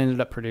 Brolin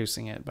ended up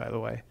producing it, by the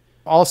way.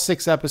 All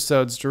 6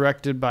 episodes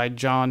directed by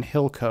John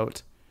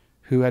Hillcoat,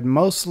 who had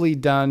mostly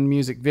done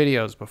music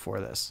videos before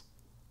this.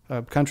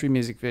 Country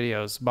music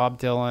videos, Bob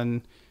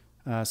Dylan,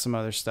 some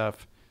other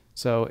stuff.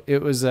 So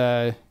it was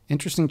a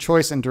interesting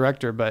choice in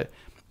director, but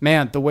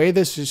man, the way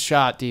this is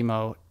shot,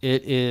 Dimo,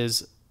 it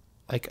is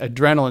like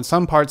adrenaline.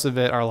 Some parts of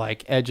it are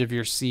like edge of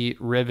your seat,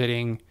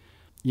 riveting,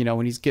 you know,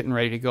 when he's getting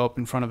ready to go up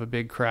in front of a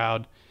big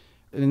crowd.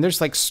 And there's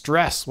like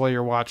stress while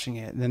you're watching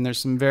it. And then there's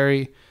some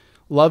very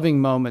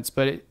loving moments,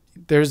 but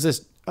there's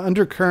this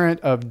undercurrent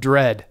of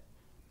dread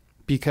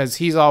because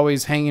he's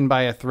always hanging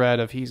by a thread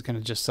of he's going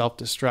to just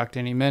self-destruct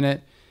any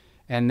minute.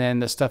 And then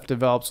the stuff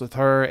develops with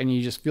her, and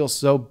you just feel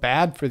so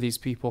bad for these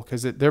people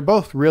because they're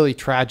both really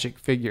tragic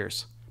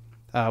figures.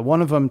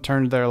 One of them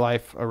turned their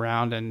life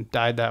around and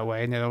died that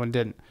way, and the other one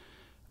didn't.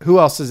 Who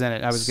else is in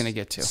it? I was going to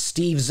get to.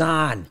 Steve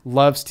Zahn.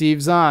 Love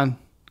Steve Zahn,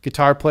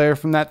 guitar player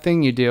from That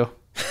Thing You Do.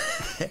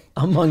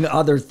 Among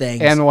other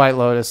things. And White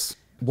Lotus.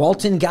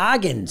 Walton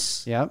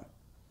Goggins. Yep.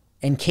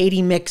 And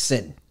Katie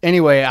Mixon.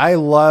 Anyway, I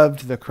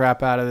loved the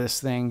crap out of this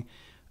thing.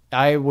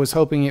 I was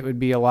hoping it would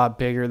be a lot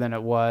bigger than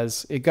it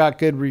was. It got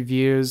good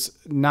reviews.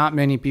 Not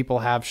many people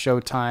have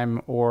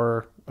Showtime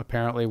or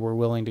apparently were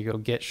willing to go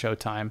get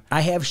Showtime.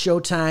 I have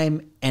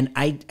Showtime, and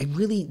I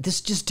really,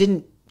 this just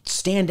didn't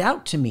stand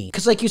out to me.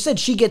 Because like you said,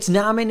 she gets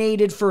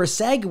nominated for a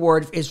SAG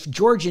Award as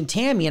George and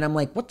Tammy, and I'm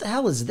like, what the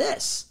hell is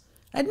this?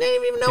 I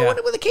didn't even know when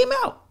it came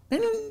out. I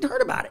didn't even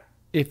heard about it.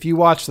 If you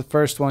watch the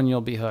first one,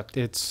 you'll be hooked.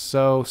 It's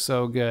so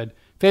good.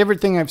 Favorite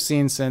thing I've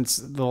seen since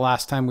the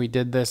last time we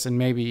did this, and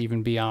maybe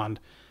even beyond.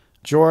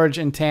 George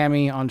and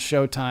Tammy on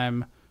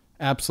Showtime,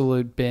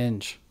 absolute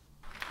binge.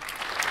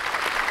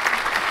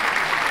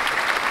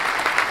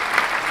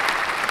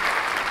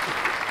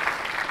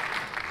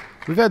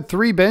 We've had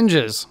 3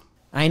 binges.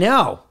 I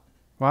know.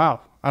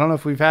 Wow. I don't know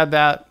if we've had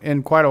that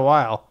in quite a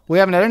while. We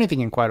haven't had anything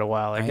in quite a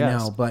while, I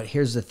guess. I know, but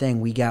here's the thing.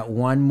 We got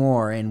one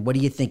more, and what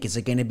do you think? Is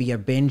it going to be a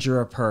binge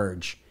or a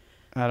purge?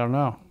 I don't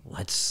know.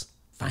 Let's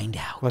find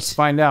out. Let's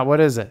find out.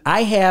 What is it?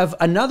 I have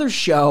another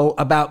show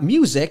about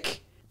music.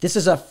 This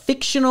is a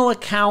fictional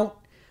account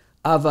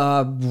of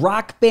a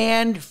rock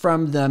band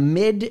from the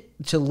mid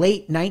to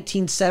late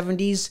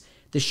 1970s.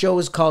 The show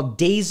is called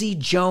Daisy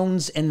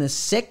Jones and the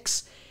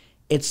Six.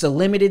 It's a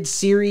limited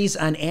series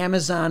on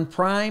Amazon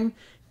Prime,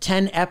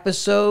 10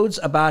 episodes,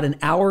 about an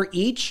hour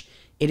each.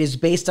 It is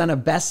based on a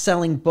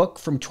best-selling book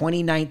from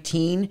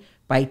 2019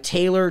 by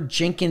Taylor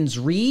Jenkins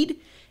Reid,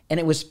 and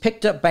it was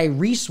picked up by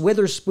Reese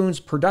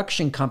Witherspoon's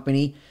production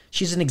company.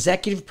 She's an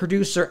executive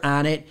producer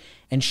on it,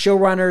 and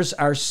showrunners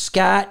are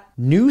Scott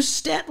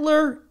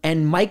Neustetler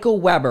and Michael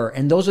Weber,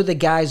 and those are the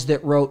guys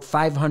that wrote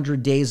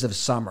 500 Days of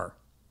Summer,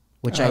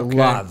 which I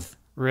love.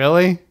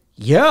 Really?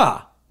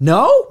 Yeah.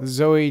 No?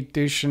 Zoe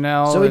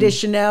Deschanel. Zoe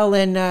Deschanel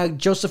and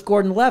Joseph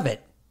Gordon-Levitt.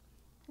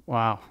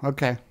 Wow.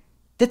 Okay.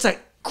 That's a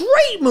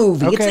great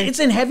movie. Okay. It's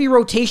in heavy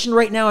rotation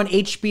right now on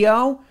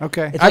HBO.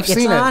 Okay. It's like I've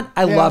seen it. on.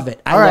 I Yeah. love it.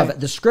 I All love right.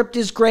 it. The script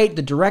is great.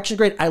 The direction's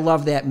great. I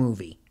love that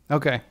movie.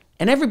 Okay.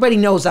 And everybody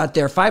knows out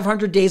there,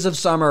 500 Days of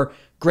Summer,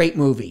 great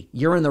movie.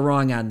 You're in the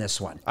wrong on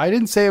this one. I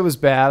didn't say it was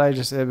bad.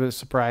 It was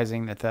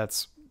surprising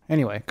that's.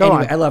 Anyway, go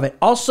on. I love it.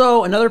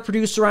 Also, another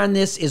producer on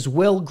this is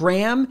Will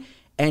Graham,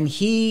 and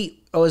he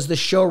was the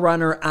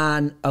showrunner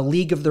on A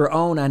League of Their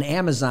Own on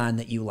Amazon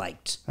that you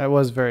liked. That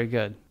was very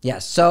good.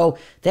 Yes, so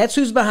that's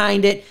who's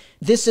behind it.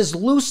 This is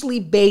loosely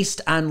based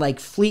on like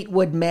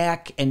Fleetwood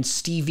Mac and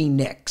Stevie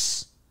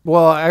Nicks.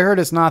 Well, I heard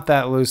it's not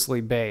that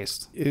loosely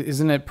based.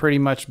 Isn't it pretty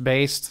much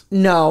based?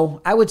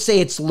 No, I would say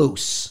it's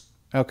loose.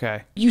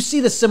 Okay. You see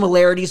the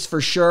similarities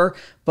for sure,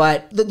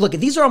 but look,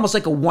 these are almost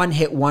like a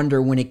one-hit wonder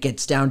when it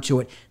gets down to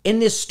it. In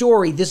this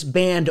story, this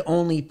band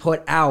only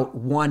put out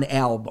one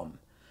album.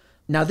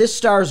 Now, this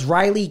stars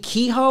Riley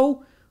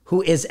Keough,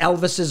 who is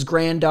Elvis's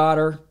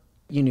granddaughter.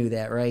 You knew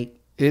that, right?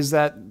 Is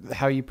that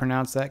how you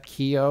pronounce that?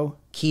 Keough?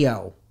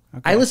 Keough.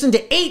 Okay. I listened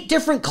to 8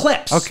 different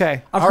clips of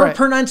her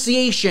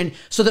pronunciation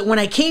so that when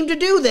I came to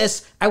do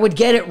this, I would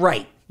get it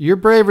right. You're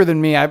braver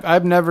than me.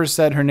 I've never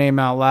said her name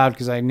out loud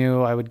because I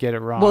knew I would get it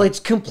wrong. Well, it's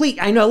complete.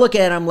 I know. Look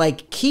at it. I'm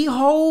like,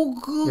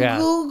 Keough. Yeah.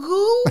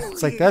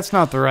 It's like, that's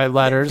not the right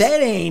letters. That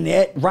ain't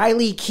it.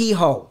 Riley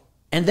Keough.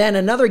 And then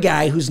another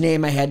guy whose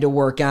name I had to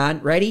work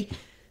on. Ready?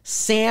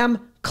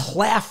 Sam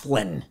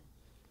Claflin.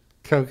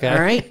 Okay.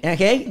 All right.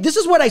 Okay. This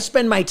is what I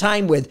spend my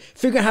time with,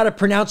 figuring out how to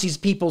pronounce these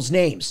people's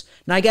names.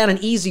 Now, I got an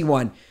easy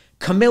one.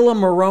 Camilla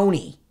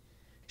Maroney.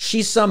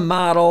 She's some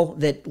model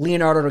that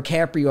Leonardo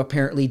DiCaprio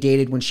apparently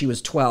dated when she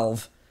was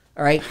 12.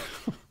 All right.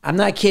 I'm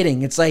not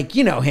kidding. It's like,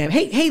 you know him.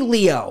 Hey,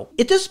 Leo.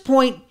 At this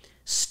point,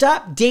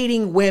 stop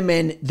dating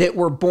women that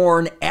were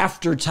born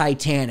after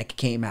Titanic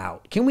came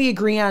out. Can we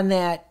agree on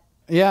that?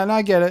 Yeah, and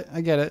I get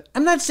it.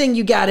 I'm not saying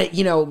you got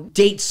to,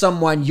 date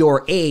someone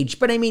your age,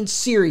 but I mean,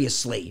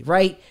 seriously,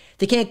 right?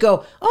 They can't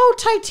go, oh,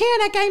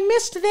 Titanic, I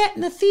missed that in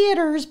the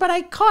theaters, but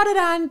I caught it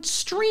on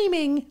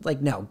streaming.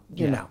 Like, no,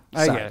 no.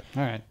 I Sorry. get it.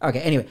 All right.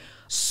 Okay, anyway.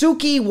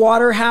 Suki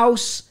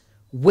Waterhouse,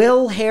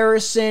 Will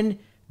Harrison,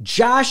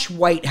 Josh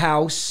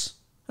Whitehouse.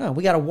 Oh,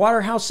 we got a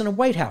Waterhouse and a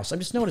White House. I'm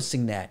just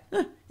noticing that.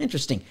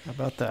 Interesting. How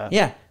about that?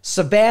 Yeah.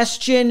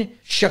 Sebastian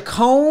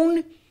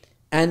Chacon.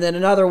 And then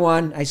another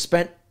one. I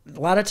spent a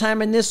lot of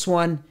time in this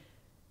one.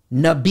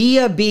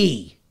 Nabia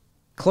B.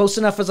 Close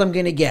enough as I'm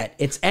going to get.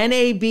 It's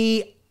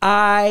Nabiyaah.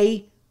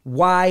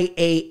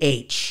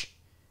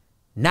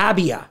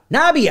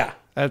 Nabia.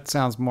 That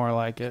sounds more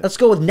like it. Let's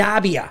go with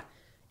Nabia.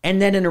 And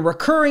then in a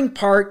recurring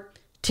part,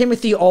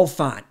 Timothy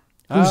Olyphant,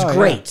 who's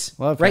great.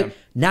 Yeah. Love right? him.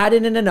 Not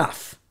in and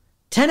enough.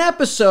 10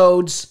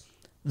 episodes.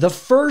 The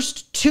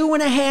first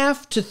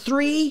 2.5 to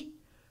 3,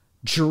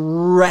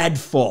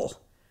 dreadful.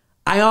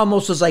 I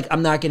almost was like,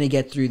 I'm not going to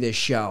get through this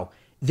show.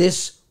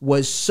 This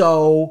was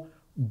so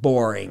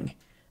boring.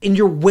 And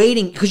you're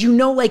waiting because you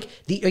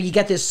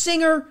got this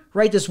singer,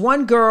 right? This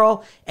one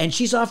girl, and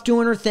she's off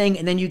doing her thing,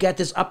 and then you got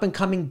this up and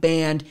coming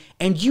band,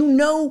 and you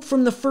know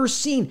from the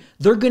first scene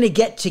they're gonna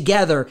get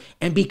together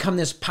and become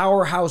this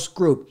powerhouse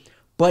group.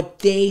 But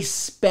they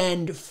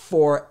spend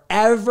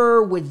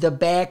forever with the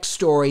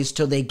backstories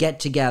till they get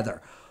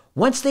together.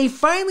 Once they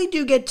finally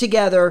do get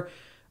together,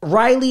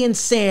 Riley and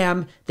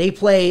Sam, they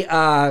play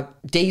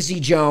Daisy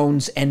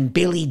Jones and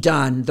Billy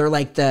Dunn. They're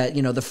like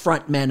the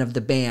front men of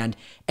the band.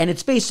 And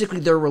it's basically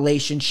their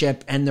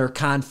relationship and their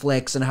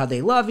conflicts and how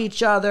they love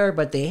each other,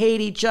 but they hate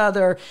each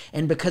other.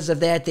 And because of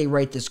that, they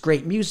write this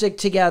great music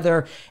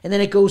together. And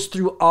then it goes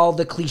through all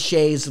the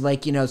cliches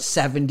like,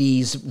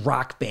 70s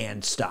rock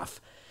band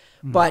stuff.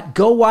 But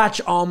go watch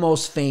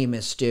Almost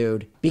Famous,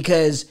 dude,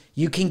 because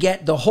you can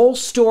get the whole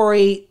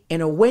story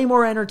in a way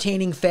more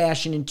entertaining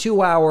fashion in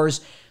 2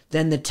 hours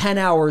than the 10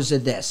 hours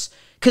of this.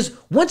 Because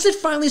once it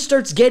finally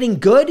starts getting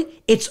good,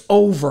 it's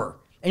over.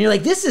 And you're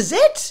like, this is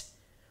it?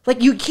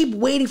 Like, you keep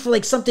waiting for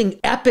like something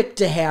epic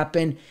to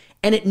happen,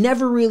 and it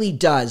never really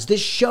does.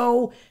 This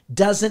show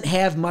doesn't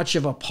have much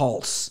of a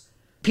pulse.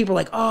 People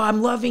are like, oh,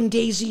 I'm loving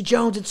Daisy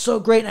Jones. It's so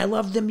great. And I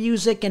love the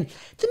music. And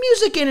the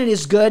music in it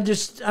is good.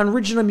 There's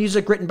original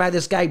music written by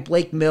this guy,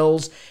 Blake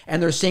Mills.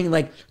 And they're saying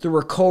like there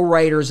were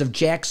co-writers of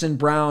Jackson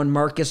Browne,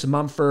 Marcus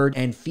Mumford,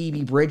 and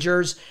Phoebe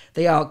Bridgers.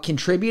 They all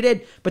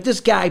contributed. But this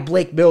guy,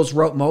 Blake Mills,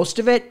 wrote most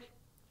of it.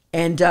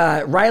 And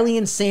Riley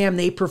and Sam,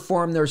 they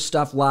perform their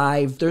stuff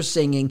live. They're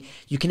singing.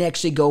 You can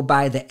actually go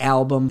buy the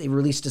album. They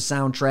released a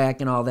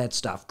soundtrack and all that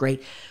stuff.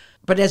 Great.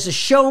 But as a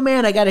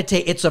showman, I gotta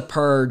take It's a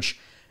Purge.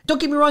 Don't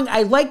get me wrong,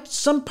 I liked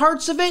some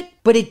parts of it,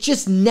 but it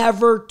just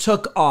never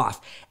took off.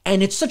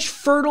 And it's such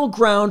fertile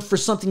ground for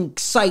something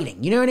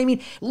exciting. You know what I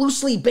mean?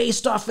 Loosely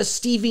based off of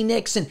Stevie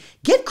Nicks, and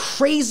get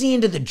crazy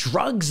into the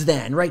drugs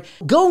then, right?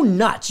 Go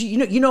nuts.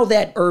 You know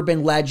that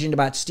urban legend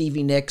about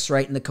Stevie Nicks,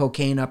 right, and the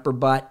cocaine up her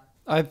butt?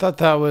 I thought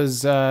that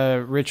was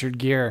Richard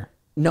Gere.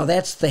 No,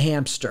 that's the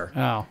hamster.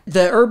 Oh.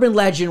 The urban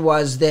legend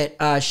was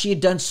that she had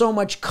done so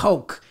much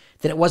coke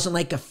that it wasn't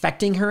like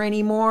affecting her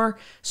anymore.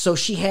 So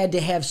she had to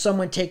have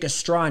someone take a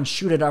straw and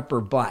shoot it up her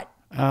butt.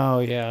 Oh,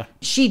 yeah.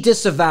 She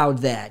disavowed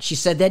that. She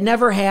said that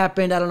never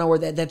happened. I don't know where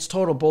that's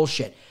total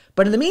bullshit.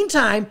 But in the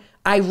meantime,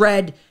 I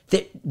read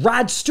that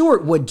Rod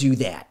Stewart would do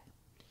that.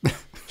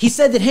 He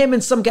said that him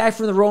and some guy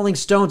from the Rolling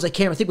Stones, I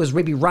think it was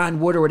maybe Ron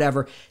Wood or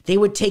whatever, they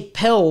would take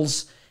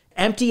pills,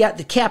 empty out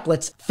the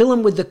caplets, fill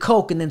them with the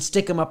coke, and then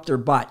stick them up their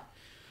butt.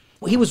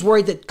 He was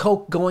worried that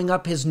coke going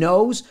up his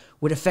nose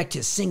would affect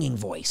his singing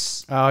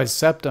voice. Oh, his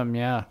septum,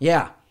 yeah.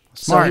 Yeah.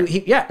 Smart. So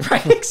yeah,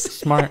 right.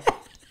 Smart.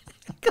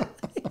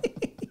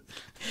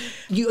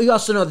 You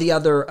also know the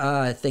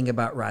other thing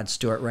about Rod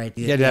Stewart, right?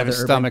 He had to have his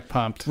stomach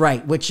pumped.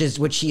 Right, which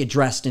he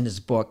addressed in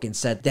his book and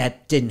said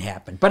that didn't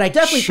happen. But I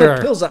definitely Sure.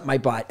 put pills up my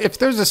butt. If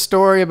there's a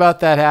story about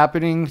that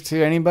happening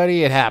to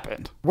anybody, it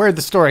happened. Where'd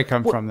the story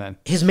come from then?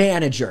 His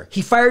manager.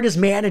 He fired his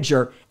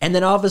manager, and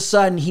then all of a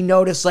sudden he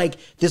noticed like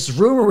this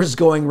rumor was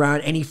going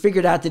around, and he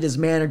figured out that his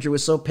manager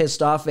was so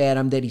pissed off at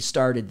him that he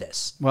started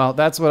this. Well,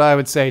 that's what I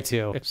would say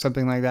too. If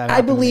something like that I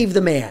happened to me. believe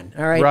the man,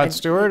 all right? Rod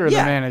Stewart or the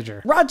Yeah,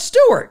 manager? Rod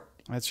Stewart.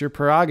 That's your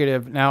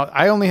prerogative. Now,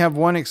 I only have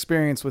one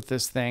experience with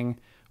this thing,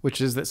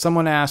 which is that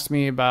someone asked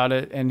me about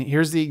it, and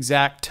here's the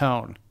exact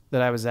tone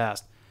that I was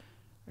asked.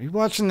 Are you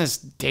watching this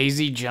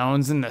Daisy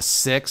Jones and the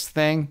Six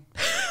thing?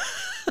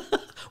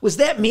 Was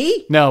that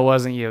me? No, it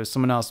wasn't you. It was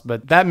someone else,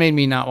 but that made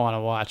me not want to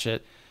watch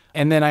it.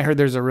 And then I heard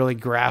there's a really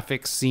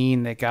graphic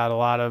scene that got a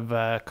lot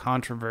of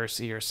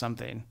controversy or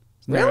something.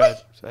 Isn't there Really?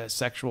 a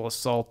sexual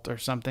assault or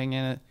something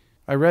in it?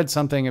 I read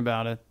something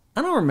about it.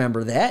 I don't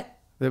remember that.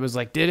 It was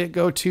like, did it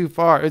go too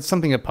far? It's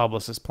something a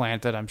publicist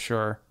planted, I'm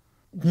sure.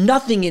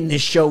 Nothing in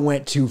this show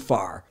went too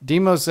far.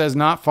 Demo says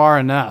not far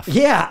enough.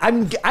 Yeah,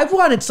 I've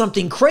wanted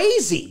something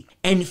crazy.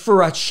 And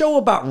for a show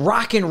about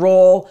rock and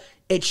roll,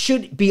 it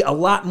should be a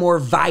lot more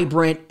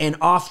vibrant and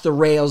off the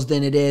rails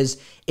than it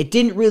is. It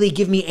didn't really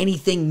give me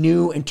anything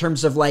new in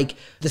terms of like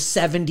the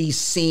 70s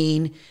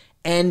scene.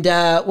 And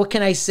what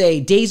can I say?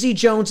 Daisy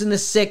Jones and the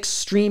Six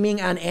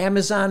streaming on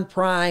Amazon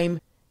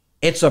Prime.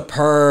 It's a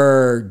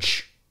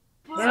purge.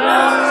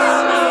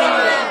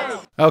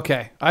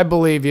 Okay, I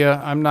believe you.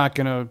 I'm not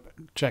going to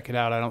check it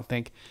out, I don't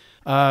think.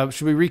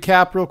 Should we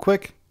recap real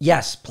quick?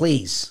 Yes,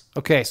 please.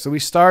 Okay, so we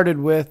started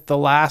with The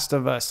Last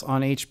of Us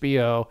on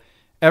HBO.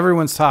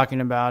 Everyone's talking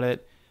about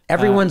it.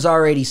 Everyone's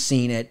already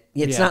seen it.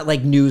 It's yeah. not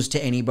like news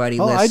to anybody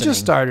Oh, listening. I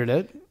just started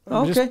it.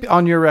 Okay. Just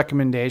on your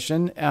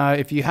recommendation.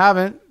 If you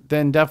haven't,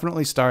 then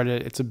definitely start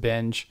it. It's a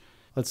binge.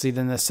 Let's see.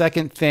 Then the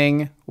second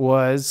thing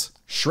was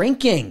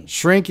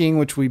Shrinking,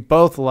 which we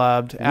both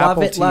loved. Love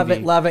Apple it, TV. love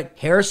it, love it.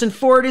 Harrison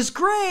Ford is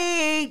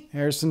great.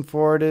 Harrison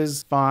Ford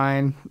is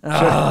fine.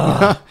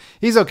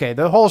 He's okay.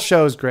 The whole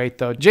show is great,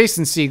 though.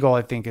 Jason Segel,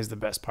 I think, is the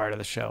best part of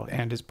the show,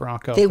 and his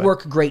Bronco. They but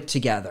work great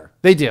together.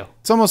 They do.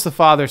 It's almost a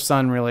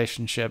father-son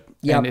relationship,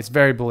 Yep. and it's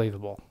very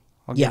believable.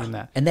 I'll give Yeah, him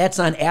that. and that's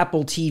on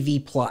Apple TV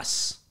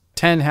Plus.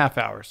 10 half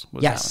hours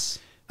was Yes.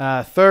 that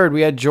one. Third,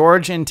 we had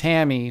George and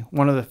Tammy,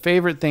 one of the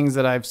favorite things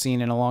that I've seen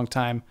in a long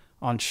time,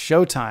 on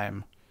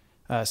Showtime.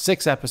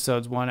 6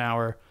 episodes, 1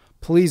 hour.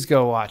 Please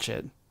go watch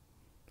it.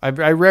 I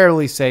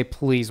rarely say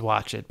please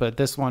watch it, but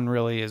this one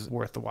really is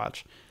worth the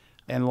watch.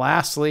 And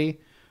lastly,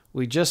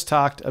 we just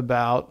talked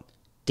about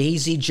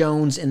Daisy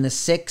Jones and the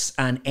Six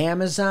on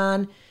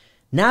Amazon.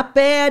 Not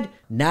bad,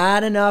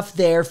 not enough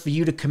there for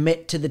you to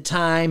commit to the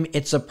time.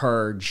 It's a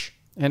purge.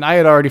 and I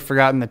had already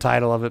forgotten the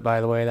title of it,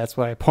 by the way. That's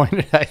why I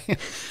pointed at it.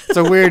 It's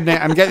a weird name.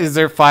 I'm guessing, is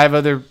there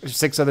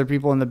 6 other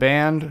people in the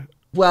band?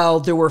 Well,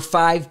 there were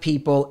 5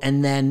 people,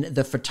 and then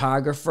the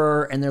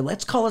photographer, and they're,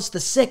 let's call us the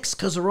 6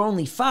 because we're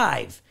only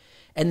 5.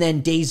 And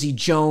then Daisy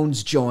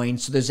Jones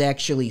joined, so there's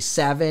actually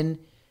 7,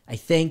 I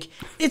think.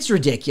 It's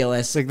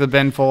ridiculous. It's like the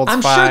Ben Folds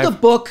I'm 5. sure the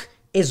book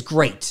is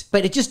great,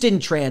 but it just didn't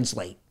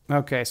translate.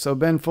 Okay, so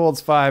Ben Folds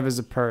 5 is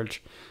a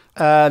purge.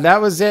 That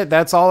was it.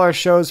 That's all our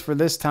shows for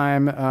this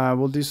time.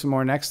 We'll do some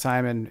more next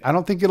time, and I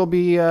don't think it'll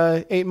be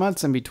 8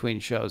 months in between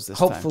shows this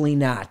time. Hopefully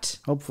not.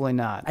 Hopefully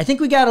not. I think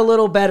we got a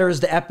little better as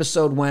the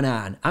episode went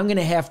on. I'm going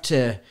to have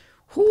to...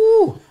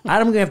 I'm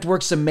going to have to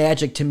work some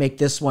magic to make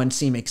this one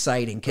seem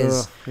exciting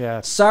because,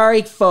 yeah.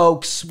 Sorry,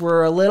 folks,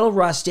 we're a little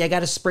rusty. I got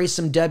to spray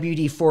some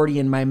WD-40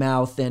 in my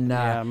mouth and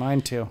Yeah,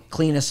 mine too.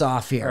 clean us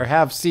off here. Or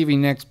have Stevie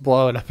Nicks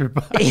blow it up your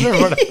butt or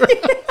whatever.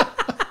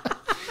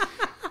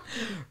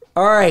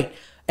 All right.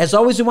 As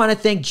always, we want to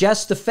thank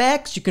Jess the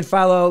Facts. You can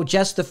follow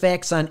Jess the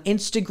Facts on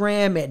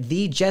Instagram at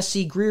the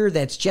Jesse Greer.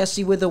 That's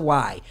Jesse with a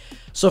Y.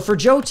 So for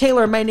Joe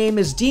Taylor, my name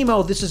is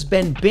Dimo. This has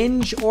been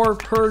Binge or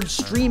Purge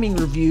Streaming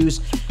Reviews.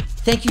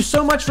 Thank you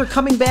so much for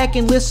coming back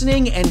and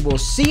listening, and we'll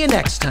see you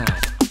next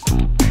time.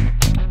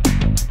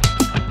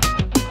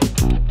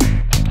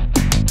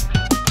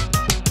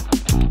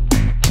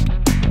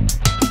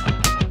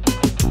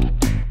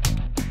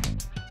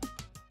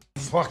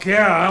 Fuck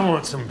yeah, I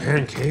want some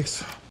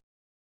pancakes.